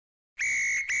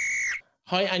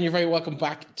Hi, and you're very welcome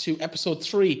back to episode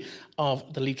 3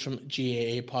 of the Leitrim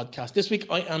GAA podcast. This week,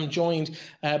 I am joined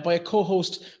by a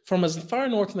co-host from as far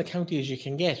north in the county as you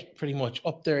can get, pretty much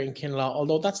up there in Kinlaw,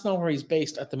 although that's not where he's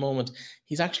based at the moment.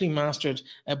 He's actually mastered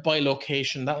by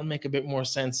location. That'll make a bit more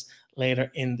sense later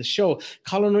in the show.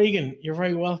 Colin Regan, you're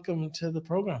very welcome to the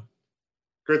programme.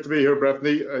 Great to be here,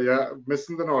 Breifne. Yeah,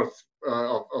 missing the north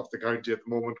of the county at the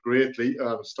moment greatly.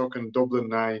 Stuck in Dublin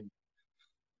 9.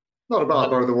 Not a bad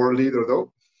part of the world either,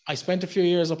 though. I spent a few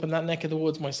years up in that neck of the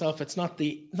woods myself. It's not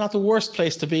the worst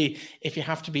place to be if you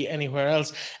have to be anywhere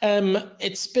else.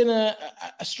 It's been a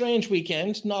strange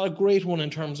weekend, not a great one in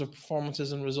terms of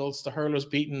performances and results. The hurlers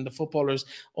beaten, the footballers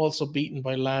also beaten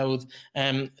by Louth.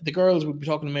 The girls, we'll be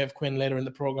talking to Maeve Quinn later in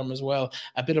the programme as well.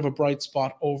 A bit of a bright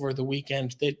spot over the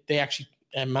weekend. They actually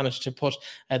managed to put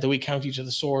the wee county to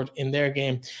the sword in their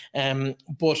game.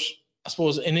 But I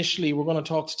suppose initially we're going to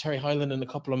talk to Terry Hyland in a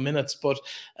couple of minutes, but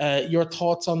your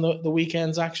thoughts on the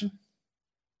weekend's action?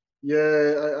 Yeah,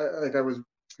 I was,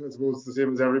 I suppose, the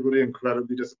same as everybody,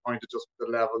 incredibly disappointed just with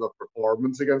the level of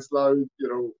performance against Louth.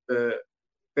 You know,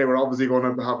 they were obviously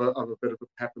going to have a bit of a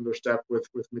pep in their step with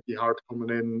Mickey Harte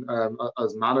coming in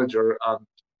as manager, and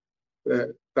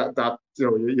that you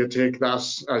know, you take that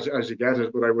as you get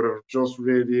it. But I would have just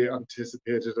really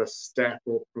anticipated a step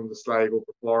up from the Sligo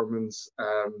performance.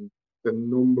 The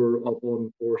number of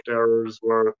unforced errors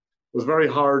was very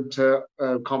hard to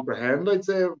comprehend, I'd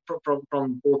say,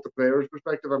 from both the players'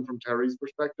 perspective and from Terry's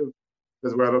perspective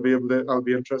as well. I'll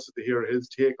be interested to hear his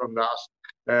take on that.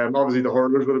 Obviously, the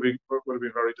hurlers would have been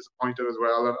very disappointed as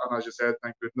well. And as you said,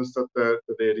 thank goodness that the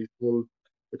ladies pulled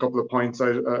a couple of points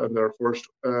out in their first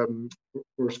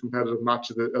competitive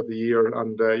match of the year.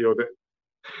 And you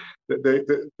know,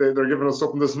 they're giving us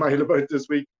something to smile about this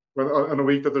week. On a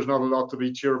week that there's not a lot to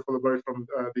be cheerful about from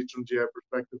Leitrim GAA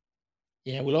perspective.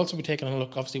 Yeah, we'll also be taking a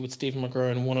look, obviously, with Stephen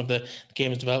McGurrin, one of the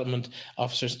games development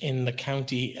officers in the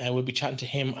county. We'll be chatting to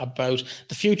him about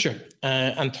the future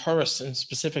and Turas, and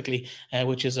specifically,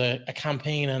 which is a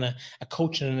campaign and a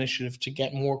coaching initiative to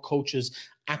get more coaches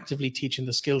actively teaching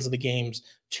the skills of the games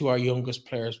to our youngest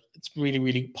players. It's really,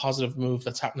 really positive move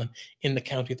that's happening in the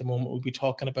county at the moment. We'll be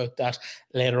talking about that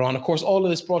later on. Of course, all of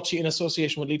this brought to you in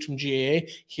association with Leitrim GAA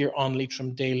here on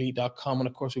leitrimdaily.com. And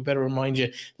of course, we better remind you,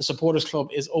 the Supporters Club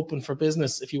is open for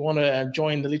business. If you want to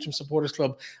join the Leitrim Supporters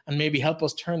Club and maybe help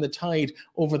us turn the tide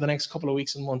over the next couple of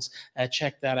weeks and months,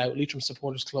 check that out,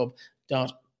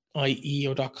 leitrimsupportersclub.ie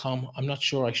or .com. I'm not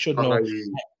sure, I should know.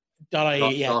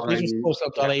 .ie, yeah,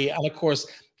 leitrimsupportersclub.ie. And of course,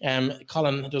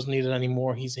 Colin doesn't need it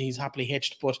anymore. He's happily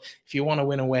hitched. But if you want to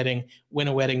win a wedding,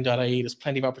 winnawedding.ie. There's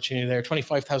plenty of opportunity there.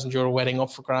 €25,000 wedding up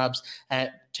for grabs.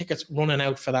 Tickets running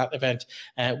out for that event.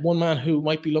 One man who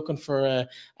might be looking for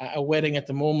a wedding at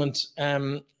the moment,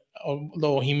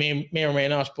 although he may or may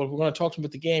not, but we're going to talk to him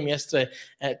about the game yesterday.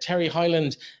 Terry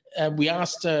Hyland, we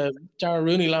asked Dara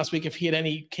Rooney last week if he had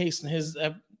any case in his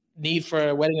need for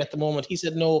a wedding at the moment. He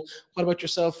said no. What about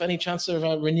yourself? Any chance of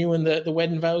renewing the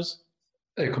wedding vows?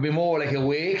 It could be more like a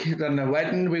wake than a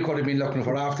wedding. We could have been looking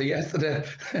for after yesterday.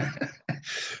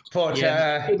 But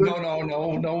yeah.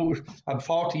 No. I'm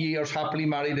 40 years happily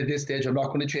married at this stage. I'm not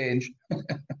going to change.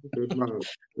 Good man.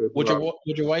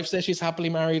 Would your wife say she's happily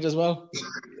married as well?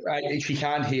 She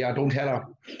can't hear. Don't tell her.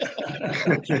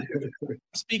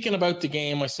 Speaking about the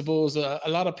game, I suppose a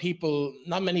lot of people,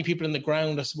 not many people in the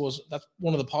ground, I suppose that's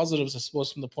one of the positives, I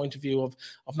suppose, from the point of view of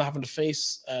not having to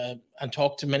face and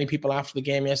talk to many people after the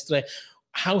game yesterday.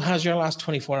 How has your last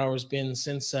 24 hours been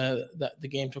since the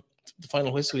game took the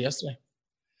final whistle yesterday?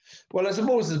 Well, I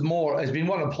suppose it's been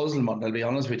one of puzzlement, I'll be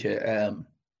honest with you.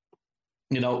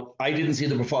 You know, I didn't see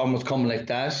the performance coming like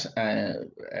that.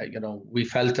 You know, we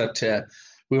felt that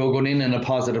we were going in a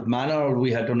positive manner.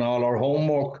 We had done all our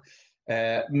homework.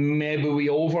 Maybe we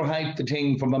overhyped the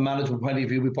thing from a management point of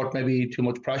view. We put maybe too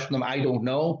much pressure on them. I don't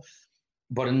know.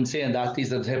 But in saying that,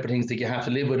 these are the type of things that you have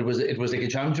to live with. It was like a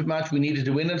championship match. We needed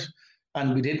to win it,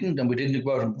 and we didn't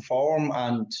go out and perform.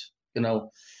 And, you know,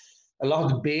 a lot of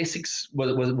the basics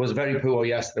was very poor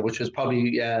yesterday, which was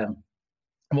probably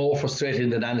more frustrating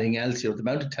than anything else. You know, the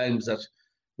amount of times that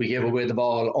we gave away the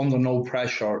ball under no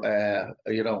pressure,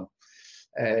 you know,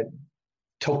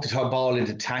 took the top ball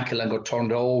into tackle and got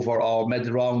turned over, or made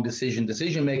the wrong decision.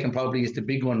 Decision making probably is the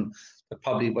big one that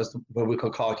probably was where we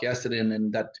got caught yesterday,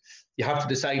 and that you have to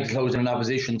decide to close in an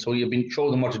opposition. So you've been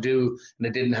showing them what to do and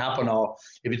it didn't happen. Or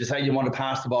if you decide you want to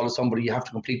pass the ball to somebody, you have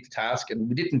to complete the task, and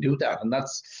we didn't do that. And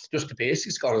that's just the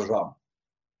basics got us wrong.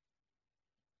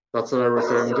 That's what I was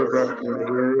saying to Brett,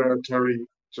 Terry,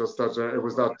 just that it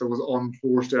was that there was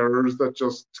unforced errors that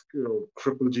just, you know,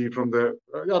 crippled you from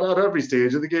at every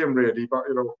stage of the game, really. But,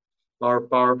 you know, bar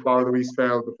the wee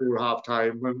spell before half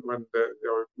time when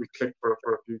we clicked for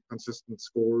a few consistent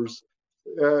scores.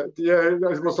 Yeah,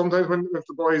 I suppose sometimes if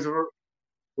the boys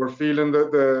were feeling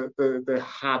that they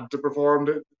had to perform,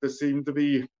 they seemed to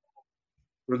be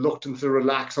reluctant to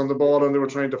relax on the ball, and they were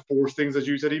trying to force things, as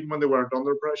you said, even when they weren't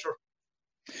under pressure.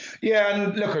 Yeah,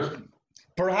 and look,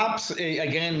 perhaps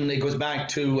again it goes back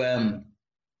to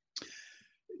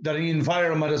the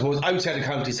environment, I suppose, outside the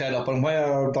county setup and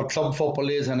where the club football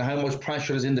is and how much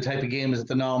pressure is in the type of games that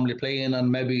they normally play in,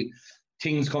 and maybe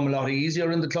things come a lot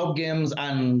easier in the club games,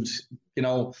 and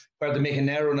where they make an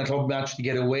error in a club match to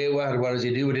get away with it, whereas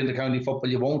you do it in the county football,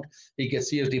 you won't. You get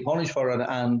seriously punished for it,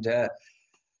 and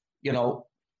I'm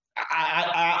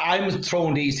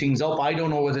throwing these things up. I don't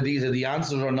know whether these are the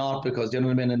answers or not, because you know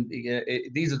what I mean. And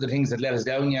these are the things that let us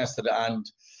down yesterday, and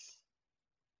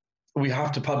we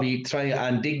have to probably try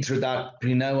and dig through that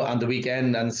between now and the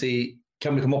weekend and see,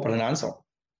 can we come up with an answer?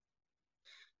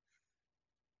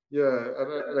 Yeah,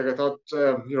 like I thought,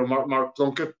 Mark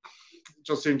Plunkett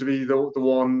just seemed to be the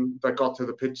one that got to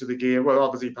the pitch of the game. Well,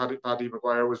 obviously, Paddy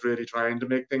Maguire was really trying to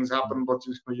make things happen, but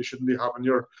you shouldn't be having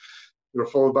your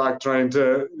fullback trying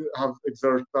to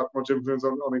exert that much influence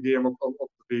on a game up the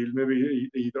field. Maybe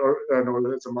either. I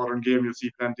know it's a modern game; you'll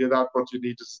see plenty of that, but you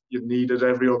needed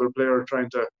every other player trying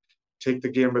to take the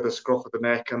game by the scruff of the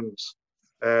neck. And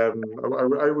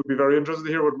I would be very interested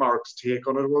to hear what Mark's take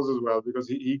on it was as well, because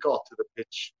he got to the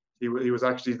pitch. He was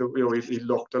actually he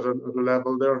looked at a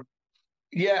level there.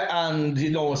 Yeah, and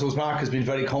so Mark has been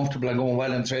very comfortable and going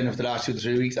well in training for the last 2 to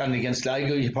 3 weeks. And against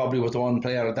Sligo, he probably was the one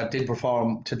player that did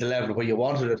perform to the level where you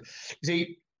wanted it. You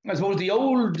see, I suppose the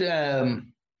old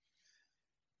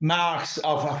marks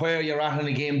of where you're at in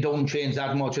a game don't change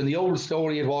that much. And the old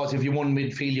story it was, if you won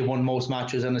midfield, you won most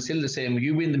matches, and it's still the same. If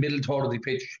you win the middle third of the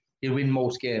pitch, you win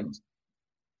most games.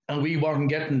 And we weren't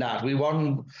getting that. We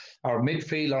weren't, our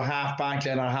midfield, our half back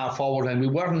line, our half forward line, we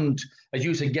weren't, as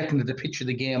you said, getting to the pitch of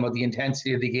the game or the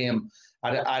intensity of the game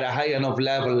at a high enough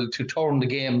level to turn the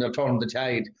game, or turn the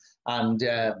tide. And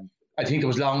I think there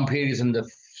was long periods in the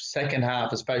second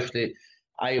half, especially,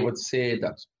 I would say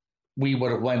that we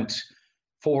would have went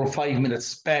 4 or 5 minute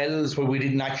spells where we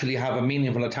didn't actually have a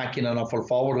meaningful attacking on our full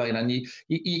forward line. And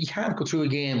you can't go through a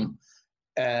game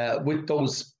with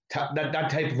those that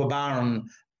type of a barren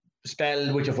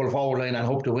spell with your full forward line and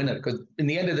hope to win it, because in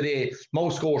the end of the day,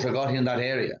 most scores are got in that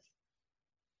area.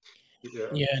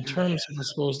 Yeah, in terms of, I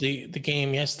suppose, the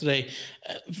game yesterday,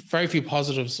 very few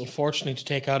positives, unfortunately, to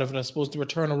take out of it. I suppose the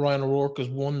return of Ryan O'Rourke is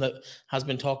one that has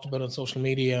been talked about on social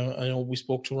media. I know we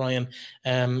spoke to Ryan.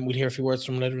 We'll hear a few words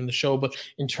from him later in the show. But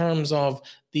in terms of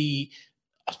I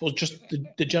suppose, just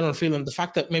the general feeling, the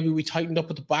fact that maybe we tightened up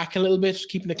at the back a little bit,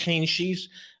 keeping a clean sheet.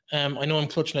 I know I'm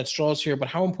clutching at straws here, but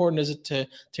how important is it to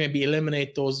maybe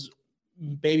eliminate those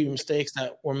baby mistakes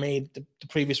that were made the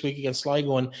previous week against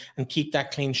Sligo and keep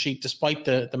that clean sheet despite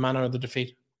the manner of the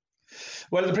defeat?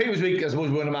 Well, the previous week, I suppose,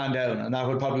 we went a man down, and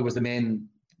that probably was the main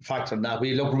factor in that.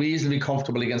 We looked reasonably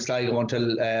comfortable against Sligo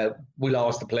until we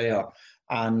lost the player.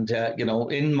 And,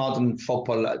 in modern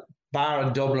football, bar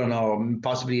a Dublin or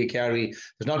possibly a Kerry,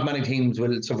 there's not many teams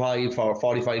will survive for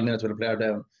 45 minutes with a player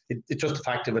down. It's just a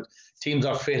fact of it. Teams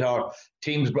are fit, or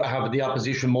teams have the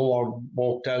opposition more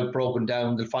walked out, broken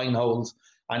down, they'll find holes.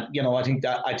 And,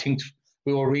 I think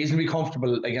we were reasonably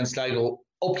comfortable against Sligo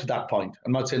up to that point.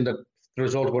 I'm not saying that the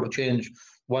result would have changed.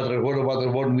 Whether it would or whether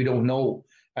it wouldn't, we don't know.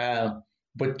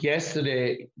 But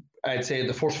yesterday, I'd say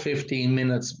the first 15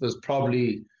 minutes was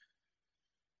probably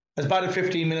as bad at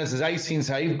 15 minutes as I've seen since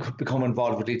I've become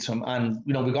involved with Leitrim. And,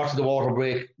 we got to the water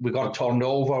break, we got turned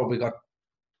over, we got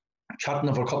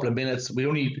chatting for a couple of minutes. We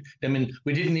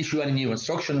didn't issue any new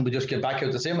instruction. We just get back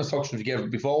out the same instructions we gave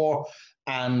before,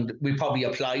 and we probably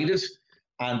applied it.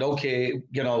 And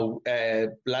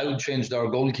Louth changed our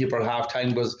goalkeeper at half time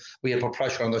because we had put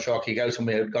pressure on the short kick out, and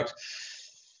we had got a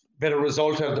better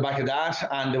result out of the back of that,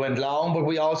 and they went long. But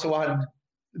we also had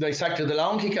dissected the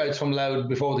long kick outs from Louth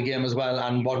before the game as well,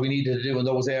 and what we needed to do in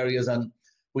those areas, and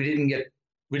we didn't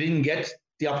get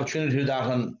the opportunity to do that.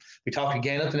 And we talked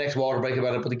again at the next water break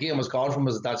about it, but the game was gone from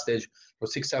us at that stage. It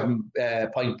was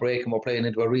 6-7 point break, and we're playing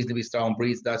into a reasonably strong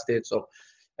breeze at that stage. So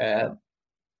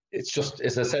it's just,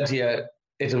 as I said to you,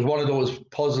 it was one of those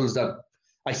puzzles that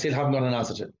I still haven't got an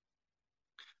answer to.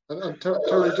 And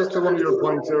Terry, just to one of your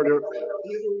points earlier,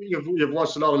 you've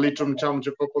watched a lot of Leitrim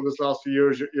Championship football this last few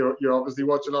years. You obviously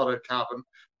watch a lot of Cavan.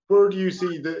 Where do you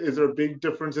see, is there a big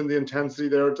difference in the intensity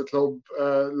there at the club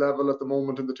level at the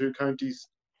moment in the two counties?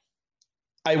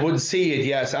 I would see it,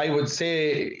 yes. I would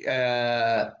say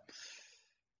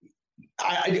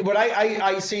What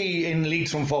I see in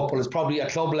Leitrim football is probably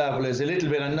at club level is a little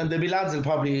bit, and there'll be lads that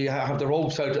probably have the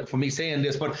ropes out for me saying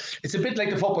this, but it's a bit like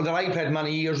the football that I played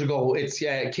many years ago. It's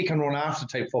kick and run after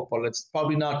type football. It's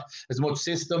probably not as much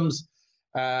systems.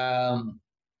 You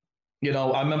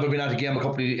know, I remember being at a game a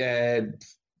couple of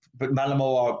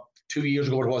Ballinamore 2 years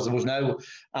ago. It was now,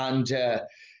 and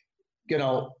you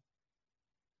know,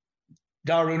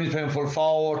 Darragh Rooney's playing full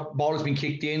forward. Ball has been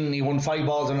kicked in. He won 5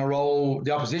 balls in a row.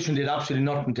 The opposition did absolutely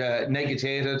nothing to negate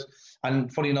it.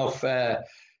 And funny enough,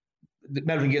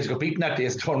 Melvin Gates got beaten that day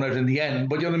as a turnout in the end.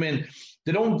 But you know what I mean?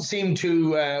 They don't seem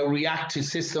to react to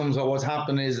systems, or what's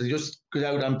happening is they just go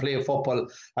out and play football.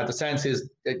 At the sense is,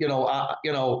 you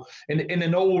know, in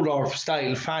an older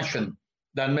style fashion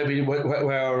than maybe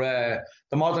where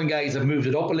the modern guys have moved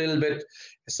it up a little bit.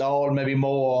 It's all maybe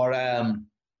more.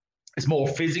 It's more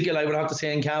physical, I would have to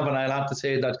say, in Cavan. I'll have to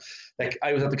say that, like,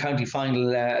 I was at the county final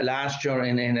last year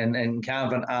in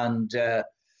Cavan, and if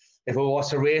it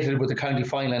was rated with the county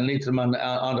final in Leitrim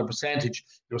on the percentage,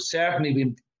 it was certainly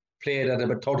being played at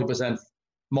about 30%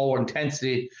 more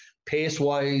intensity,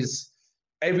 pace-wise,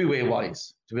 every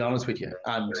way-wise, to be honest with you.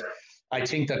 And I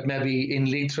think that maybe in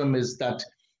Leitrim is that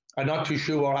I'm not too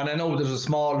sure, and I know there's a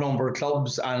small number of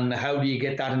clubs, and how do you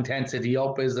get that intensity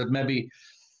up is that maybe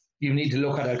you need to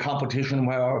look at a competition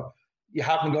where you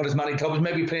haven't got as many clubs,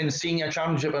 maybe playing the senior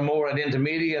championship and more at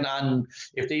intermediate, and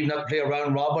if they even have to play a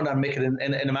round robin and make it in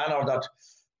a manner that,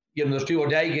 you know, there's 2 or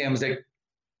day games. Like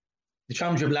the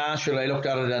championship last year, I looked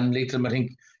at it and Leitrim, I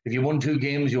think if you won 2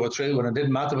 games, you were through, and it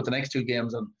didn't matter with the next 2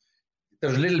 games. And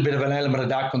there's a little bit of an element of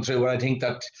that come through where I think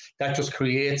that just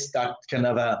creates that kind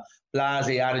of a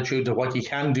blasé attitude to what you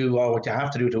can do or what you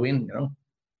have to do to win, you know.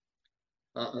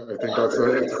 I think that's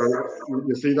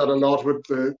you see that a lot with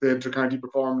the inter-county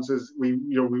performances. We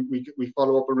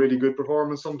follow up a really good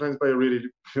performance sometimes by a really,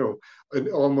 you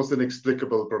know, almost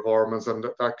inexplicable performance, and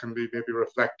that can be maybe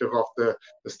reflective of the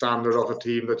standard of a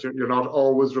team, that you're not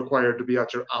always required to be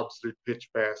at your absolute pitch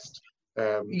best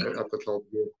at the club.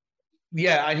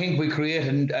 Yeah, I think we create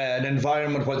an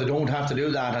environment where they don't have to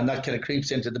do that, and that kind of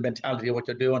creeps into the mentality of what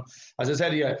you're doing. As I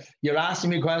said, you're asking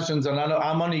me questions, and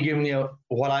I'm only giving you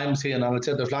what I'm seeing. And I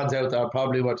said there's lads out there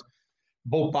probably with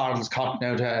both barrels cotton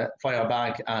out to fire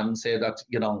back and say that,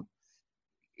 you know,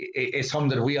 it's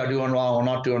something that we are doing wrong or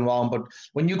not doing wrong. But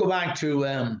when you go back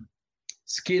to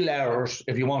skill errors,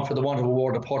 if you want, for the want of a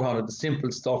word to put on it, the simple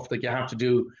stuff that you have to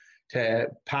do to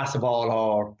pass a ball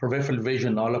or peripheral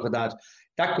vision or look at that.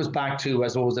 That goes back to, I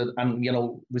suppose, and you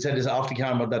know, we said this off the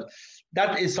camera,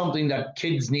 that is something that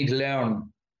kids need to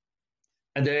learn,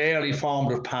 and the early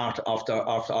formative part of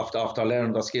their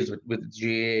learning their skills with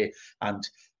GAA. And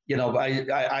you know,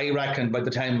 I reckon by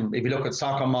the time, if you look at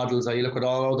soccer models or you look at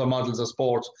all other models of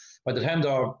sports, by the time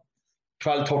they're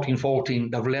 12, 13,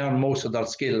 14, they've learned most of their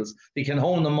skills. They can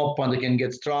hone them up and they can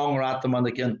get stronger at them, and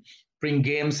they can bring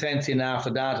game sense in after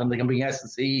that, and they can bring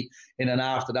S&C in and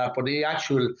after that. But the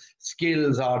actual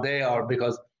skills are there,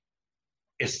 because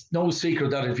it's no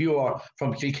secret that if you are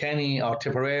from Kilkenny or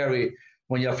Tipperary,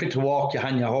 when you're fit to walk, you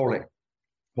hand your hurling.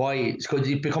 Why? It's because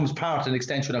it becomes part and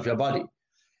extension of your body.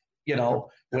 You know,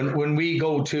 when we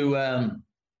go to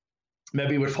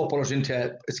maybe with footballers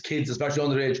into as kids, especially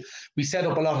underage, we set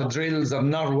up a lot of drills that are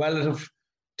not relative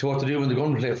to what they do when they're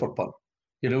going to play football.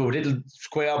 You know, little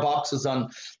square boxes, and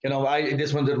you know,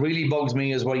 this one that really bugs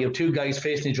me is where you have 2 guys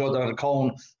facing each other at a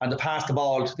cone, and they pass the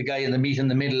ball to the guy in the meet in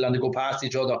the middle, and they go past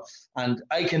each other. And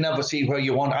I can never see where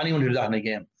you want anyone to do that in a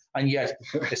game. And yet,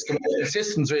 it's the most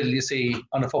consistent drill you see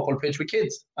on a football pitch with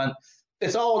kids, and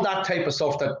it's all that type of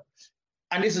stuff that.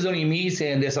 And this is only me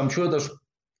saying this. I'm sure there's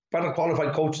better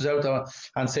qualified coaches out there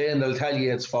and saying they'll tell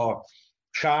you it's for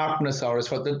sharpness or it's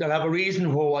for. They'll have a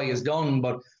reason for why it's done,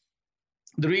 but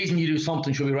the reason you do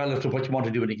something should be relative to what you want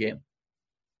to do in a game.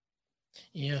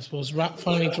 Yeah, I suppose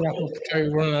finally to wrap up, Terry,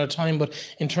 we're running out of time, but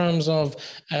in terms of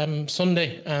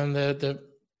Sunday and the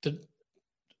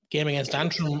game against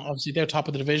Antrim, obviously they're top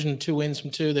of the division, 2 wins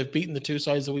from 2. They've beaten the 2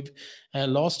 sides that we've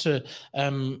lost to.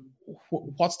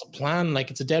 What's the plan?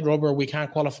 Like, it's a dead rubber. We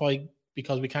can't qualify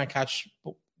because we can't catch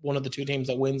one of the 2 teams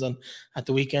that wins at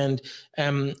the weekend.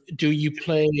 Do you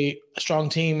play a strong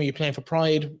team? Are you playing for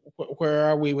pride? Where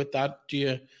are we with that? Do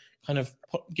you kind of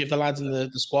give the lads in the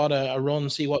squad a run,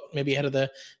 see what maybe ahead of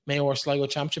the Mayo or Sligo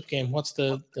Championship game? What's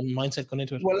the mindset going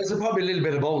into it? Well, it's probably a little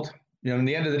bit of both. You know, in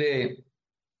the end of the day,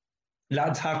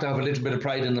 lads have to have a little bit of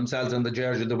pride in themselves and the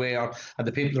jersey, the way and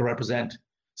the people they represent.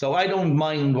 So I don't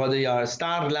mind whether you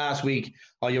started last week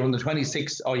or you're on the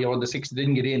 26th or you're on the 6th that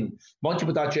didn't get in. Once you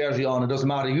put that jersey on, it doesn't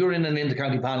matter. You're in an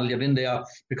inter-county panel, you're in there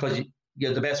because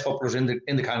you're the best footballers in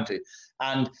the county.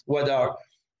 And whether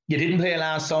you didn't play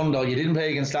last Sunday, you didn't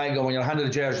play against Sligo when you're handed a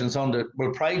jersey on Sunday.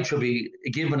 Well, pride should be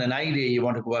given an idea you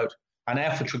want to go out. An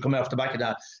effort should come off the back of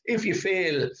that. If you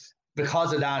fail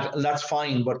because of that, that's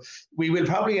fine. But we will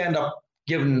probably end up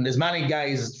giving as many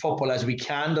guys football as we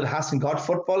can that hasn't got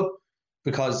football,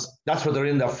 because that's what they're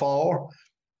in there for.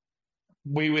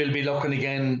 We will be looking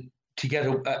again to get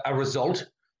a result,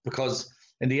 because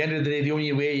in the end of the day, the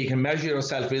only way you can measure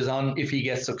yourself is on if you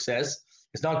get success.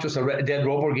 It's not just a dead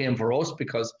rubber game for us,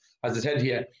 because, as I said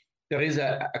here, there is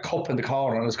a cup in the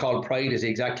corner, and it's called Pride, as he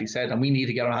exactly said, and we need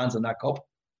to get our hands on that cup.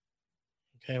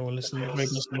 Okay, well, listen, very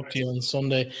good luck to you on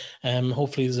Sunday.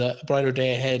 Hopefully there's a brighter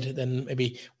day ahead than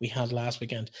maybe we had last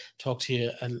weekend. Talk to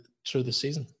you through the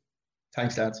season.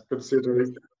 Thanks, lads. Good to see you, Terry.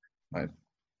 Right.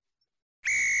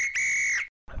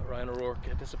 Ryan O'Rourke,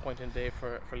 a disappointing day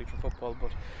for Leitrim football,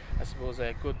 but I suppose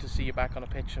good to see you back on a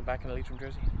pitch and back in a Leitrim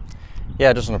jersey.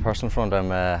 Yeah, just on a personal front, I'm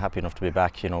happy enough to be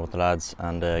back, with the lads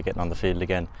and getting on the field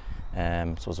again.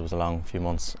 I suppose it was a long few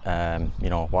months,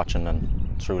 watching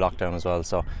and through lockdown as well.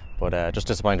 So, but just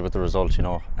disappointed with the result.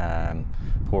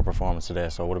 Poor performance today.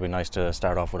 So it would have been nice to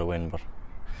start off with a win. But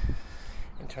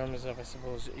in terms of, I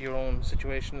suppose, your own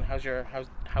situation,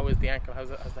 how is the ankle? How's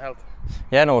the health?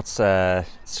 Yeah, no, it's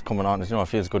coming on. It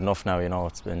feels good enough now.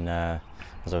 It's been, as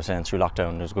I was saying, through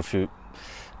lockdown. There's a good few.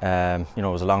 It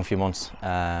was a long few months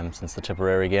since the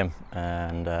Tipperary game,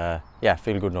 and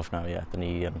feel good enough now. Yeah, the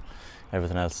knee and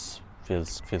everything else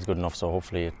feels good enough. So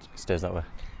hopefully it stays that way.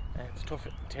 It's a tough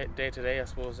day today, I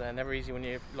suppose. Never easy when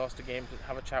you've lost a game to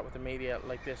have a chat with the media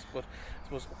like this. But I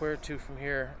suppose where to from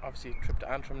here? Obviously, a trip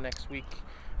to Antrim next week.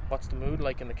 What's the mood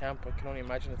like in the camp? I can only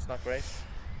imagine it's not great.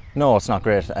 No, it's not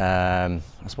great. I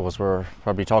suppose we're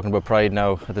probably talking about Pride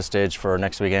now at this stage for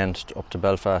next weekend up to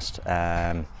Belfast.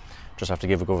 Just have to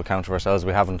give a good account of ourselves.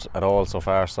 We haven't at all so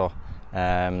far. So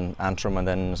Antrim, and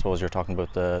then I suppose you're talking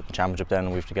about the championship. Then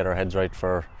we have to get our heads right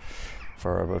for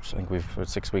about, I think we've about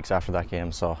 6 weeks after that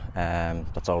game. So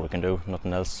that's all we can do.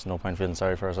 Nothing else. No point feeling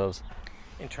sorry for ourselves.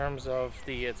 In terms of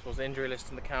the, I suppose, injury list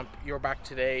in the camp, you're back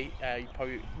today. You're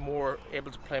probably more able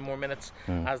to play more minutes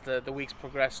as the weeks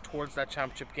progress towards that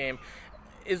championship game.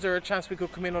 Is there a chance we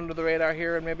could come in under the radar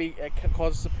here and maybe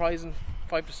cause a surprise in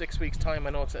 5 to 6 weeks' time?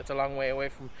 I know it's a long way away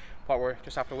from what we're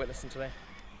just after witnessing today.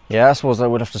 Yeah, I suppose I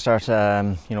would have to start,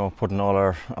 putting all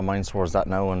our minds towards that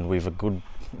now, and we've a good,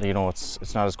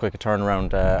 it's not as quick a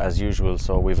turnaround as usual.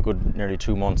 So we've a good nearly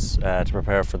 2 months to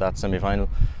prepare for that semi-final.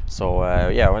 So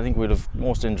I think we'll have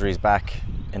most injuries back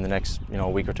in the next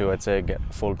week or two. I'd say get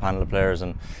a full panel of players,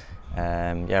 and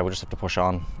we just have to push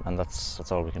on, and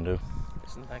that's all we can do.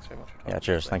 Listen, thanks very much for talking. Yeah,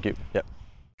 cheers. Thank you. Yep.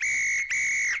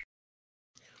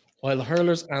 While the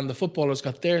hurlers and the footballers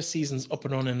got their seasons up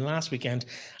and running last weekend,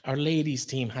 our ladies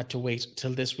team had to wait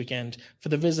till this weekend for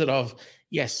the visit of,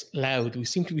 yes, Louth. We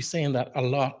seem to be saying that a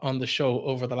lot on the show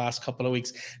over the last couple of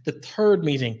weeks. The third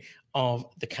meeting of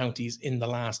the counties in the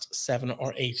last 7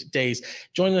 or 8 days.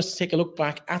 Joining us to take a look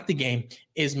back at the game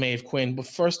is Maeve Quinn. But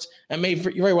first, Maeve,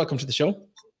 you're very welcome to the show.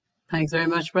 Thanks very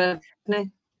much,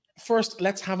 Breifne. First,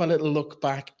 let's have a little look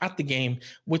back at the game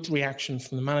with reaction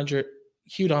from the manager,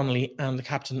 Hugh Donnelly, and the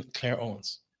captain, Clare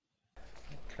Owens.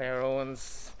 Clare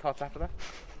Owens, thoughts after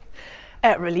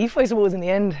that? Relief, I suppose, in the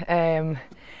end.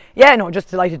 Just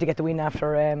delighted to get the win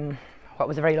after what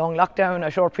was a very long lockdown,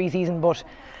 a short pre-season, but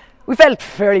we felt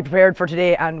fairly prepared for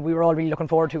today and we were all really looking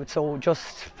forward to it, so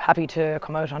just happy to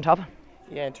come out on top.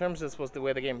 Yeah, in terms of, I suppose, the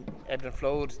way the game ebbed and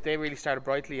flowed, they really started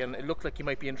brightly and it looked like you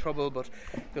might be in trouble, but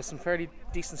there's some fairly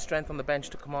decent strength on the bench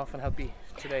to come off and help you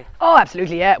today. Oh,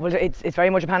 absolutely, yeah. Well, it's very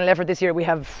much a panel effort this year.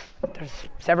 There's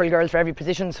several girls for every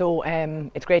position, so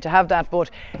it's great to have that. But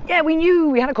yeah, we knew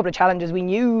we had a couple of challenges. We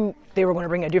knew they were going to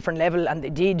bring a different level, and they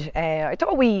did. I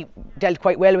thought we dealt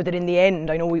quite well with it in the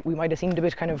end. I know we might have seemed a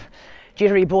bit kind of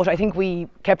jittery, but I think we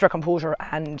kept our composure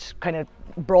and kind of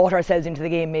brought ourselves into the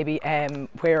game maybe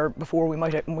where before we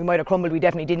might have crumbled. We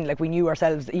definitely didn't. Like, we knew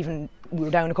ourselves, even we were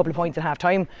down a couple of points at half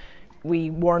time, we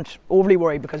weren't overly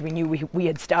worried because we knew we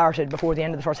had started before the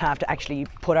end of the first half to actually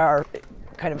put our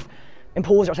kind of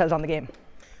impose ourselves on the game.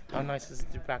 How nice is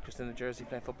it to be back just in the jersey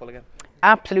playing football again?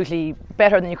 Absolutely,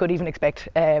 better than you could even expect.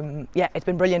 It's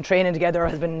been brilliant. Training together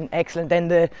has been excellent. Then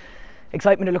the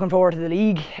excitement of looking forward to the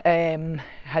league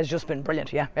has just been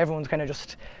brilliant. Yeah, everyone's kind of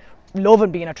just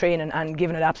loving being at training and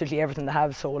giving it absolutely everything they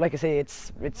have. So, like I say,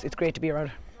 it's great to be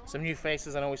around. Some new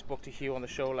faces. I know we spoke to Hugh on the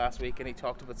show last week and he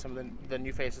talked about some of the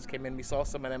new faces came in. We saw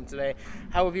some of them today.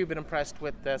 How have you been impressed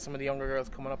with some of the younger girls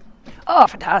coming up? Oh,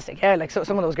 fantastic. Yeah, like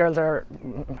some of those girls are,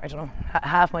 I don't know,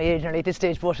 half my age nearly at this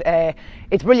stage, but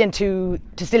it's brilliant to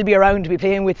still be around, to be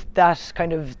playing with that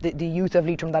kind of the youth of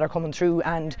Leitrim that are coming through,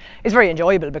 and it's very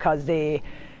enjoyable because they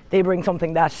they bring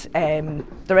something that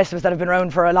the rest of us that have been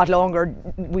around for a lot longer,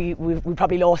 we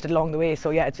probably lost it along the way.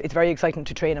 So yeah, it's very exciting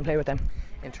to train and play with them.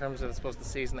 In terms of, I suppose, the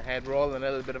season ahead, we're all in a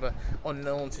little bit of an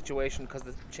unknown situation because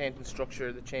of the change in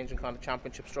structure, the change in kind of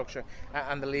championship structure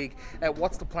and the league.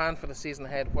 What's the plan for the season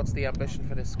ahead? What's the ambition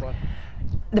for this squad?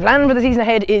 The plan for the season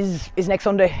ahead is next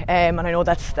Sunday, and I know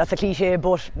that's a cliche,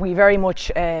 but we very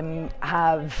much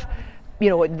have, you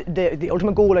know, the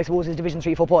ultimate goal, I suppose, is Division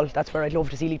 3 football. That's where I'd love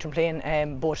to see Leitrim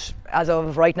playing. But as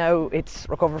of right now, it's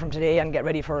recover from today and get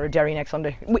ready for Derry next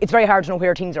Sunday. It's very hard to know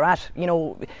where teams are at. You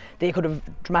know, they could have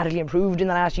dramatically improved in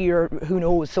the last year. Who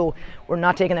knows? So we're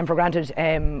not taking them for granted.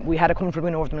 We had a comfortable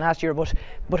win over them last year, but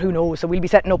who knows? So we'll be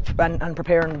setting up and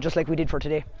preparing just like we did for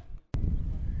today.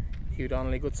 Hugh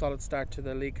Donnelly, good solid start to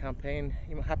the league campaign.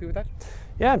 You happy with that?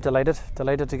 Yeah, I'm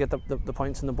delighted to get the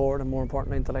points on the board, and more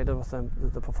importantly, delighted with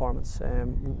the performance.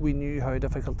 We knew how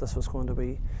difficult this was going to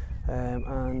be,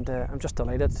 and I'm just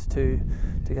delighted to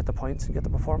get the points and get the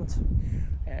performance.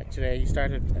 Today you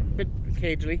started a bit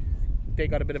cagily. They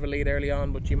got a bit of a lead early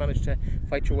on, but you managed to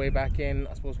fight your way back in.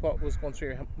 I suppose, what was going through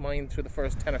your mind through the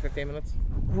first 10 or 15 minutes?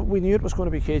 We knew it was going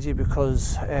to be cagey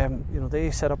because you know,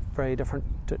 they set up very different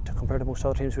to compare to most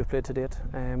other teams we've played to date,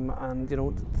 and you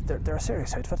know, they're a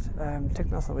serious outfit.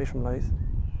 Take nothing away from Louth.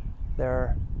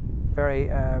 They're very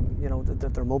you know,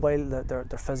 they're mobile, they're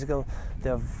physical,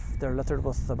 they're littered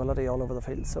with ability all over the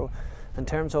field. So in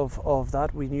terms of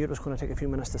that, we knew it was going to take a few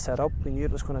minutes to set up. We knew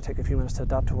it was going to take a few minutes to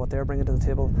adapt to what they're bringing to the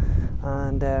table.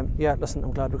 And yeah, listen,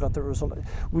 I'm glad we got the result.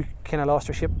 We kind of lost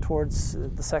our shape towards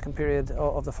the second period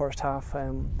of the first half,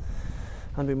 and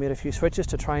we made a few switches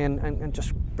to try and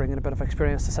just bring in a bit of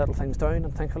experience to settle things down,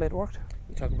 and thankfully it worked.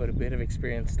 You talk about a bit of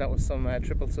experience. That was some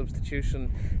triple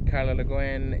substitution. Carla Le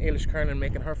Guin, Eilish Kernan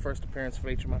making her first appearance for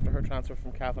Leitrim after her transfer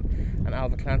from Cavan, and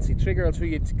Alva Clancy. Three girls who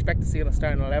you'd expect to see in a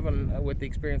starting 11 with the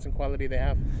experience and quality they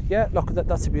have. Yeah, look,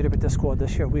 that's the beauty about this squad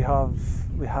this year.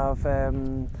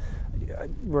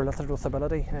 We're littered with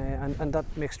ability, and that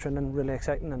makes training really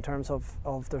exciting in terms of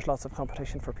there's lots of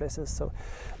competition for places. So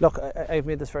look, I've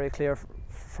made this very clear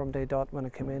from day dot when I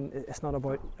came in. It's not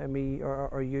about me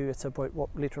or you, it's about what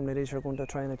Leitrim ladies are going to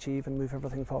try and achieve and move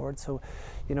everything forward. So,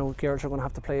 you know, girls are going to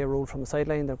have to play a role from the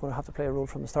sideline, they're going to have to play a role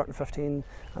from the starting 15,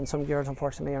 and some girls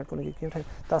unfortunately aren't going to get game time.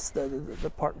 That's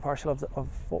the part and parcel of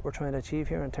what we're trying to achieve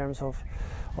here in terms of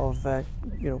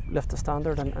you know, lift the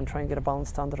standard and try and get a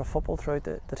balanced standard of football throughout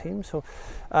the team. So,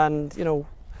 and you know,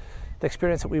 the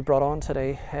experience that we brought on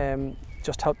today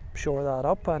just helped shore that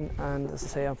up, and as I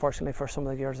say, unfortunately for some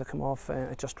of the girls that come off,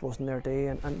 it just wasn't their day,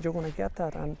 and you're going to get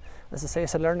that, and as I say,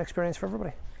 it's a learning experience for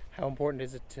everybody. How important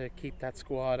is it to keep that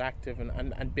squad active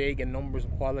and big in numbers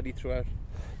and quality throughout?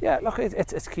 Yeah, look,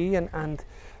 it's key, and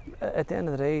at the end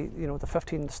of the day, you know, the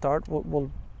 15 to start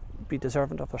will be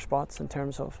deserving of their spots in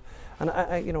terms of, and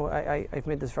I've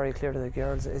made this very clear to the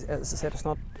girls. As I said, it's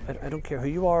not, I don't care who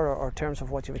you are or in terms of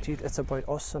what you've achieved. It's about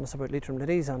us and it's about Leitrim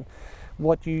ladies and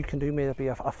what you can do. May it be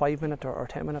a 5 minute or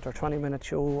 10 minute or 20 minute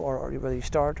show, or whether you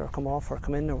start or come off or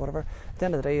come in or whatever. At the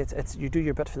end of the day, it's you do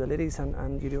your bit for the ladies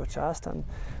and you do what's asked. And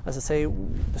as I say,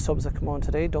 the subs that come on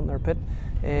today done their bit.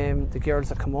 The girls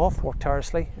that come off worked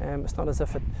tirelessly. It's not as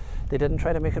if they didn't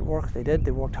try to make it work. They did.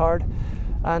 They worked hard.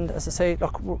 And as I say,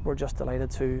 look, we're just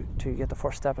delighted to get the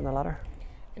first step in the ladder.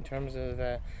 In terms of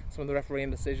some of the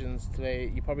refereeing decisions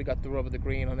today, you probably got the rub of the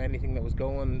green on anything that was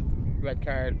going. Red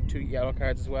card, 2 yellow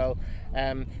cards as well.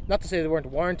 Not to say they weren't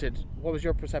warranted. What was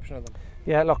your perception of them?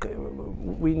 Yeah, look,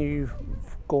 we knew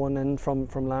going in from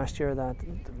last year that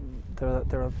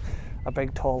they're a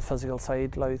big, tall, physical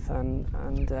side, Louth,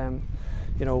 and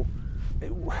you know,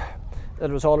 it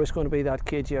was always going to be that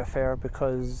cagey affair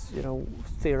because, you know,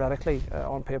 theoretically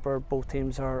on paper both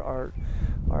teams are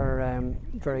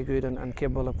very good and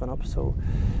capable of going up. So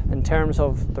in terms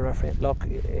of the referee, look,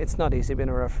 it's not easy being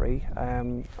a referee,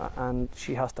 and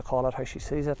she has to call it how she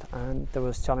sees it, and there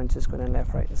was challenges going in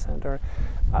left, right and centre.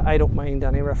 I don't mind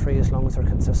any referee as long as they're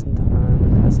consistent,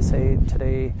 and as I say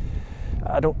today,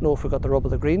 I don't know if we got the rub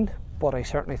of the green, but I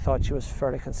certainly thought she was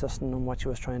fairly consistent in what she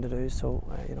was trying to do. So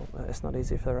you know, it's not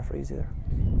easy for the referees either.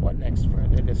 What next for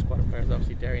this squad of players?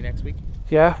 Obviously Derry next week.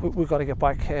 Yeah, we've got to get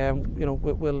back. You know,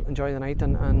 we'll enjoy the night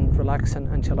and relax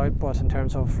and chill out. But in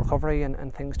terms of recovery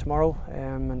and things tomorrow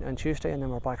and Tuesday, and then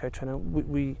we're back out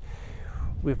training.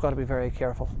 We've got to be very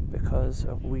careful because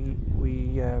we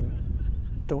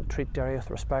don't treat Derry with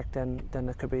respect. Then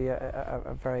it could be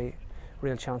a very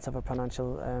real chance of a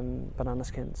financial banana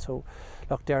skin. So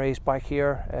look, Derry's back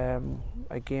here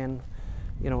again.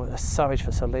 you know, a savage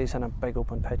facilities and a big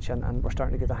open pitch, and we're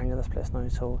starting to get the hang of this place now.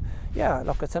 So yeah,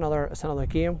 look, it's another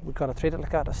game. We've got to treat it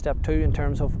like that, a step 2 in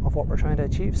terms of what we're trying to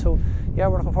achieve. So yeah,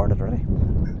 we're looking forward to it already.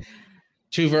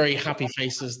 Two very happy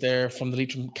faces there from the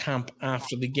Leitrim camp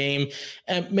after the game.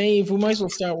 Maeve, we might as well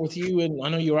start with you. And I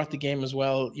know you were at the game as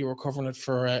well. You were covering it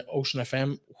for Ocean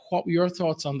FM. What were your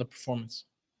thoughts on the performance?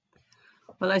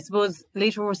 Well, I suppose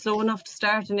Leitrim were slow enough to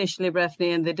start initially,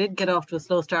 Breifne, and they did get off to a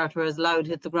slow start, whereas Louth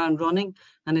hit the ground running.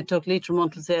 And it took Leitrim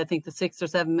until, say, I think the 6 or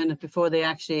 7 minutes before they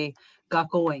actually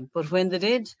got going. But when they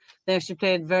did, they actually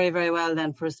played very, very well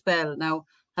then for a spell. Now,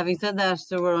 having said that,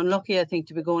 they were unlucky, I think,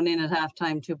 to be going in at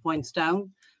half-time 2 points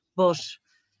down. But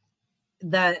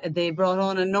that they brought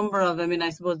on a number of, I mean, I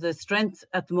suppose the strength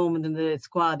at the moment in the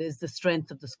squad is the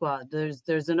strength of the squad.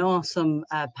 There's an awesome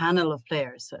panel of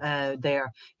players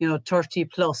there, you know, 30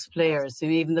 plus players,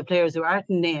 and even the players who aren't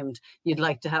named you'd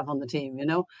like to have on the team, you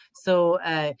know. So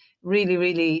really,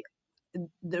 really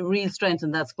the real strength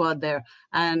in that squad there.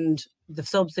 And the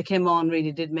subs that came on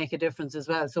really did make a difference as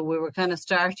well. So we were kind of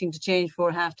starting to change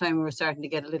before halftime. We were starting to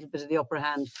get a little bit of the upper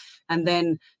hand. And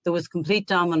then there was complete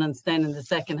dominance then in the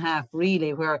second half,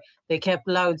 really, where they kept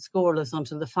Louth scoreless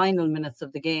until the final minutes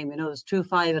of the game. You know, it was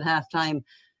 2-5 at halftime.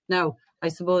 Now, I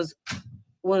suppose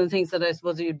one of the things that I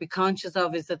suppose you'd be conscious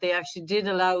of is that they actually did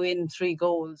allow in 3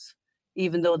 goals,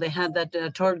 even though they had that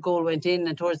third goal went in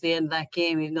and towards the end of that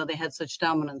game, even though they had such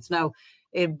dominance. Now,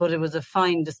 but it was a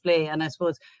fine display. And I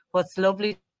suppose what's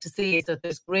lovely to see is that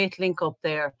there's great link up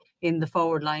there in the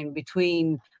forward line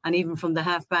between, and even from the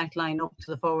half-back line up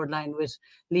to the forward line, with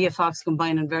Leah Fox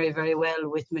combining very, very well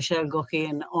with Michelle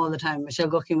Guckian all the time. Michelle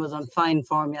Guckian was on fine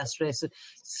form yesterday. So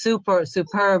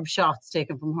superb shots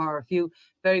taken from her. A few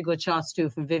very good shots too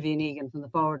from Vivian Egan from the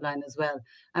forward line as well.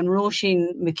 And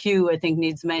Roisin McHugh, I think,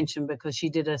 needs mention because she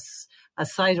did a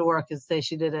sight of work, as they say.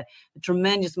 She did a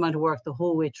tremendous amount of work the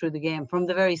whole way through the game, from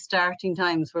the very starting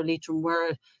times where Leitrim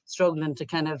were struggling to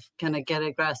kind of get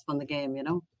a grasp on the game, you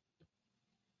know.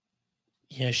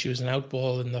 Yeah, she was an out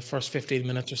ball in the first 15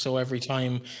 minutes or so. Every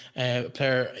time a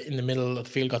player in the middle of the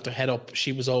field got their head up,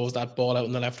 she was always that ball out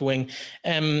in the left wing.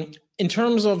 In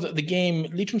terms of the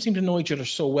game, Leitrim seem to know each other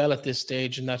so well at this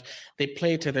stage, in that they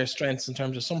play to their strengths in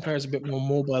terms of some players a bit more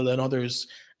mobile than others,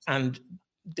 and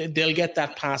they'll get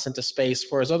that pass into space,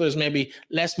 whereas others maybe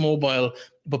less mobile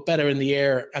but better in the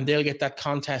air, and they'll get that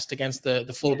contest against the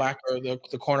fullback or the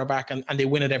cornerback, and they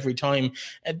win it every time.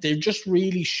 They've just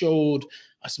really showed,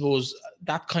 I suppose,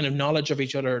 that kind of knowledge of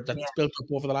each other that's built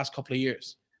up over the last couple of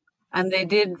years. And they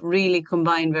did really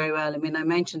combine very well. I mean, I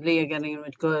mentioned Leah getting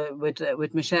in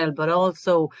with Michelle, but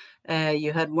also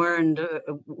you had Mern,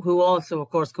 who also, of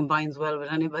course, combines well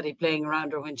with anybody playing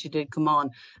around her when she did come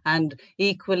on. And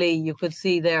equally, you could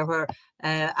see there where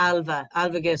Alva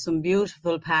gave some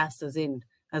beautiful passes in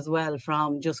as well,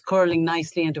 from just curling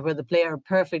nicely into where the player,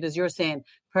 perfect, as you're saying,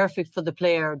 perfect for the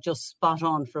player, just spot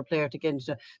on for a player to get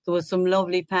into. There was some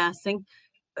lovely passing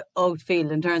outfield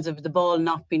in terms of the ball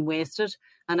not being wasted.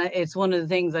 And it's one of the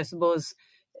things I suppose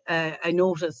I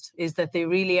noticed is that they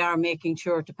really are making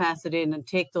sure to pass it in and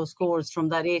take those scores from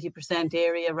that 80%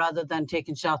 area rather than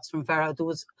taking shots from far out.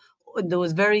 There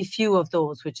was very few of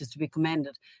those, which is to be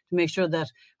commended, to make sure that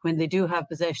when they do have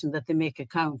possession that they make it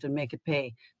count and make it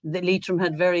pay. The Leitrim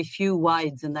had very few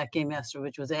wides in that game yesterday,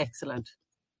 which was excellent.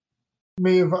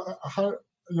 Maeve, how,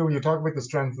 you talk about the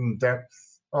strength and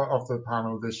depth of the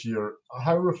panel this year.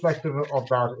 How reflective of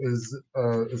that is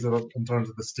it in terms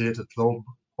of the state of club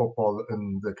football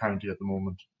in the county at the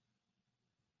moment?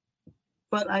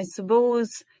 Well, I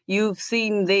suppose you've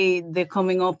seen the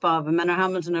coming up of, and Manor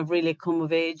Hamilton have really come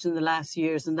of age in the last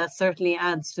years, and that certainly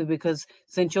adds to, because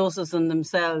St. Joseph's and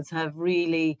themselves have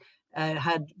really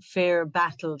had fair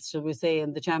battles, shall we say,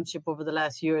 in the championship over the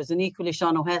last years. And equally,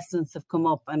 Sean O'Heston's have come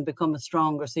up and become a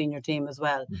stronger senior team as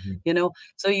well. Mm-hmm. You know,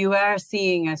 so you are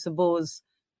seeing, I suppose,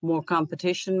 more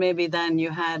competition maybe than you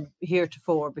had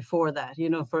heretofore before that, you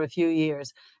know, for a few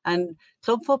years. And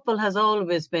club football has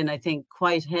always been, I think,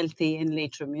 quite healthy in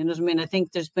Leitrim. You know what I mean? I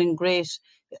think there's been great,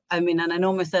 I mean, and I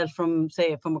know myself from,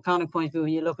 say, from a Connacht point of view,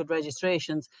 when you look at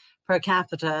registrations per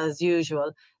capita, as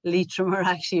usual, Leitrim are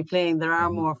actually playing, there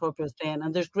are more footballers playing,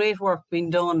 and there's great work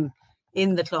being done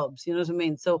in the clubs, you know what I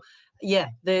mean? So, yeah,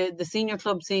 the senior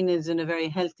club scene is in a very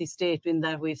healthy state, in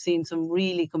that we've seen some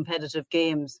really competitive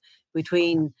games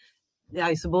between,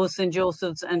 I suppose, St.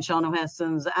 Joseph's and Sean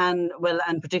O'Heston's, and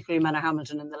particularly Manor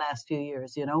Hamilton in the last few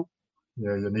years, you know?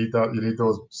 Yeah, you need that. You need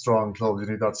those strong clubs.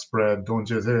 You need that spread, don't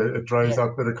you? It drives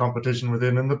that bit of competition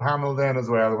within in the panel then as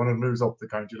well when it moves up the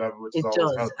county level, which is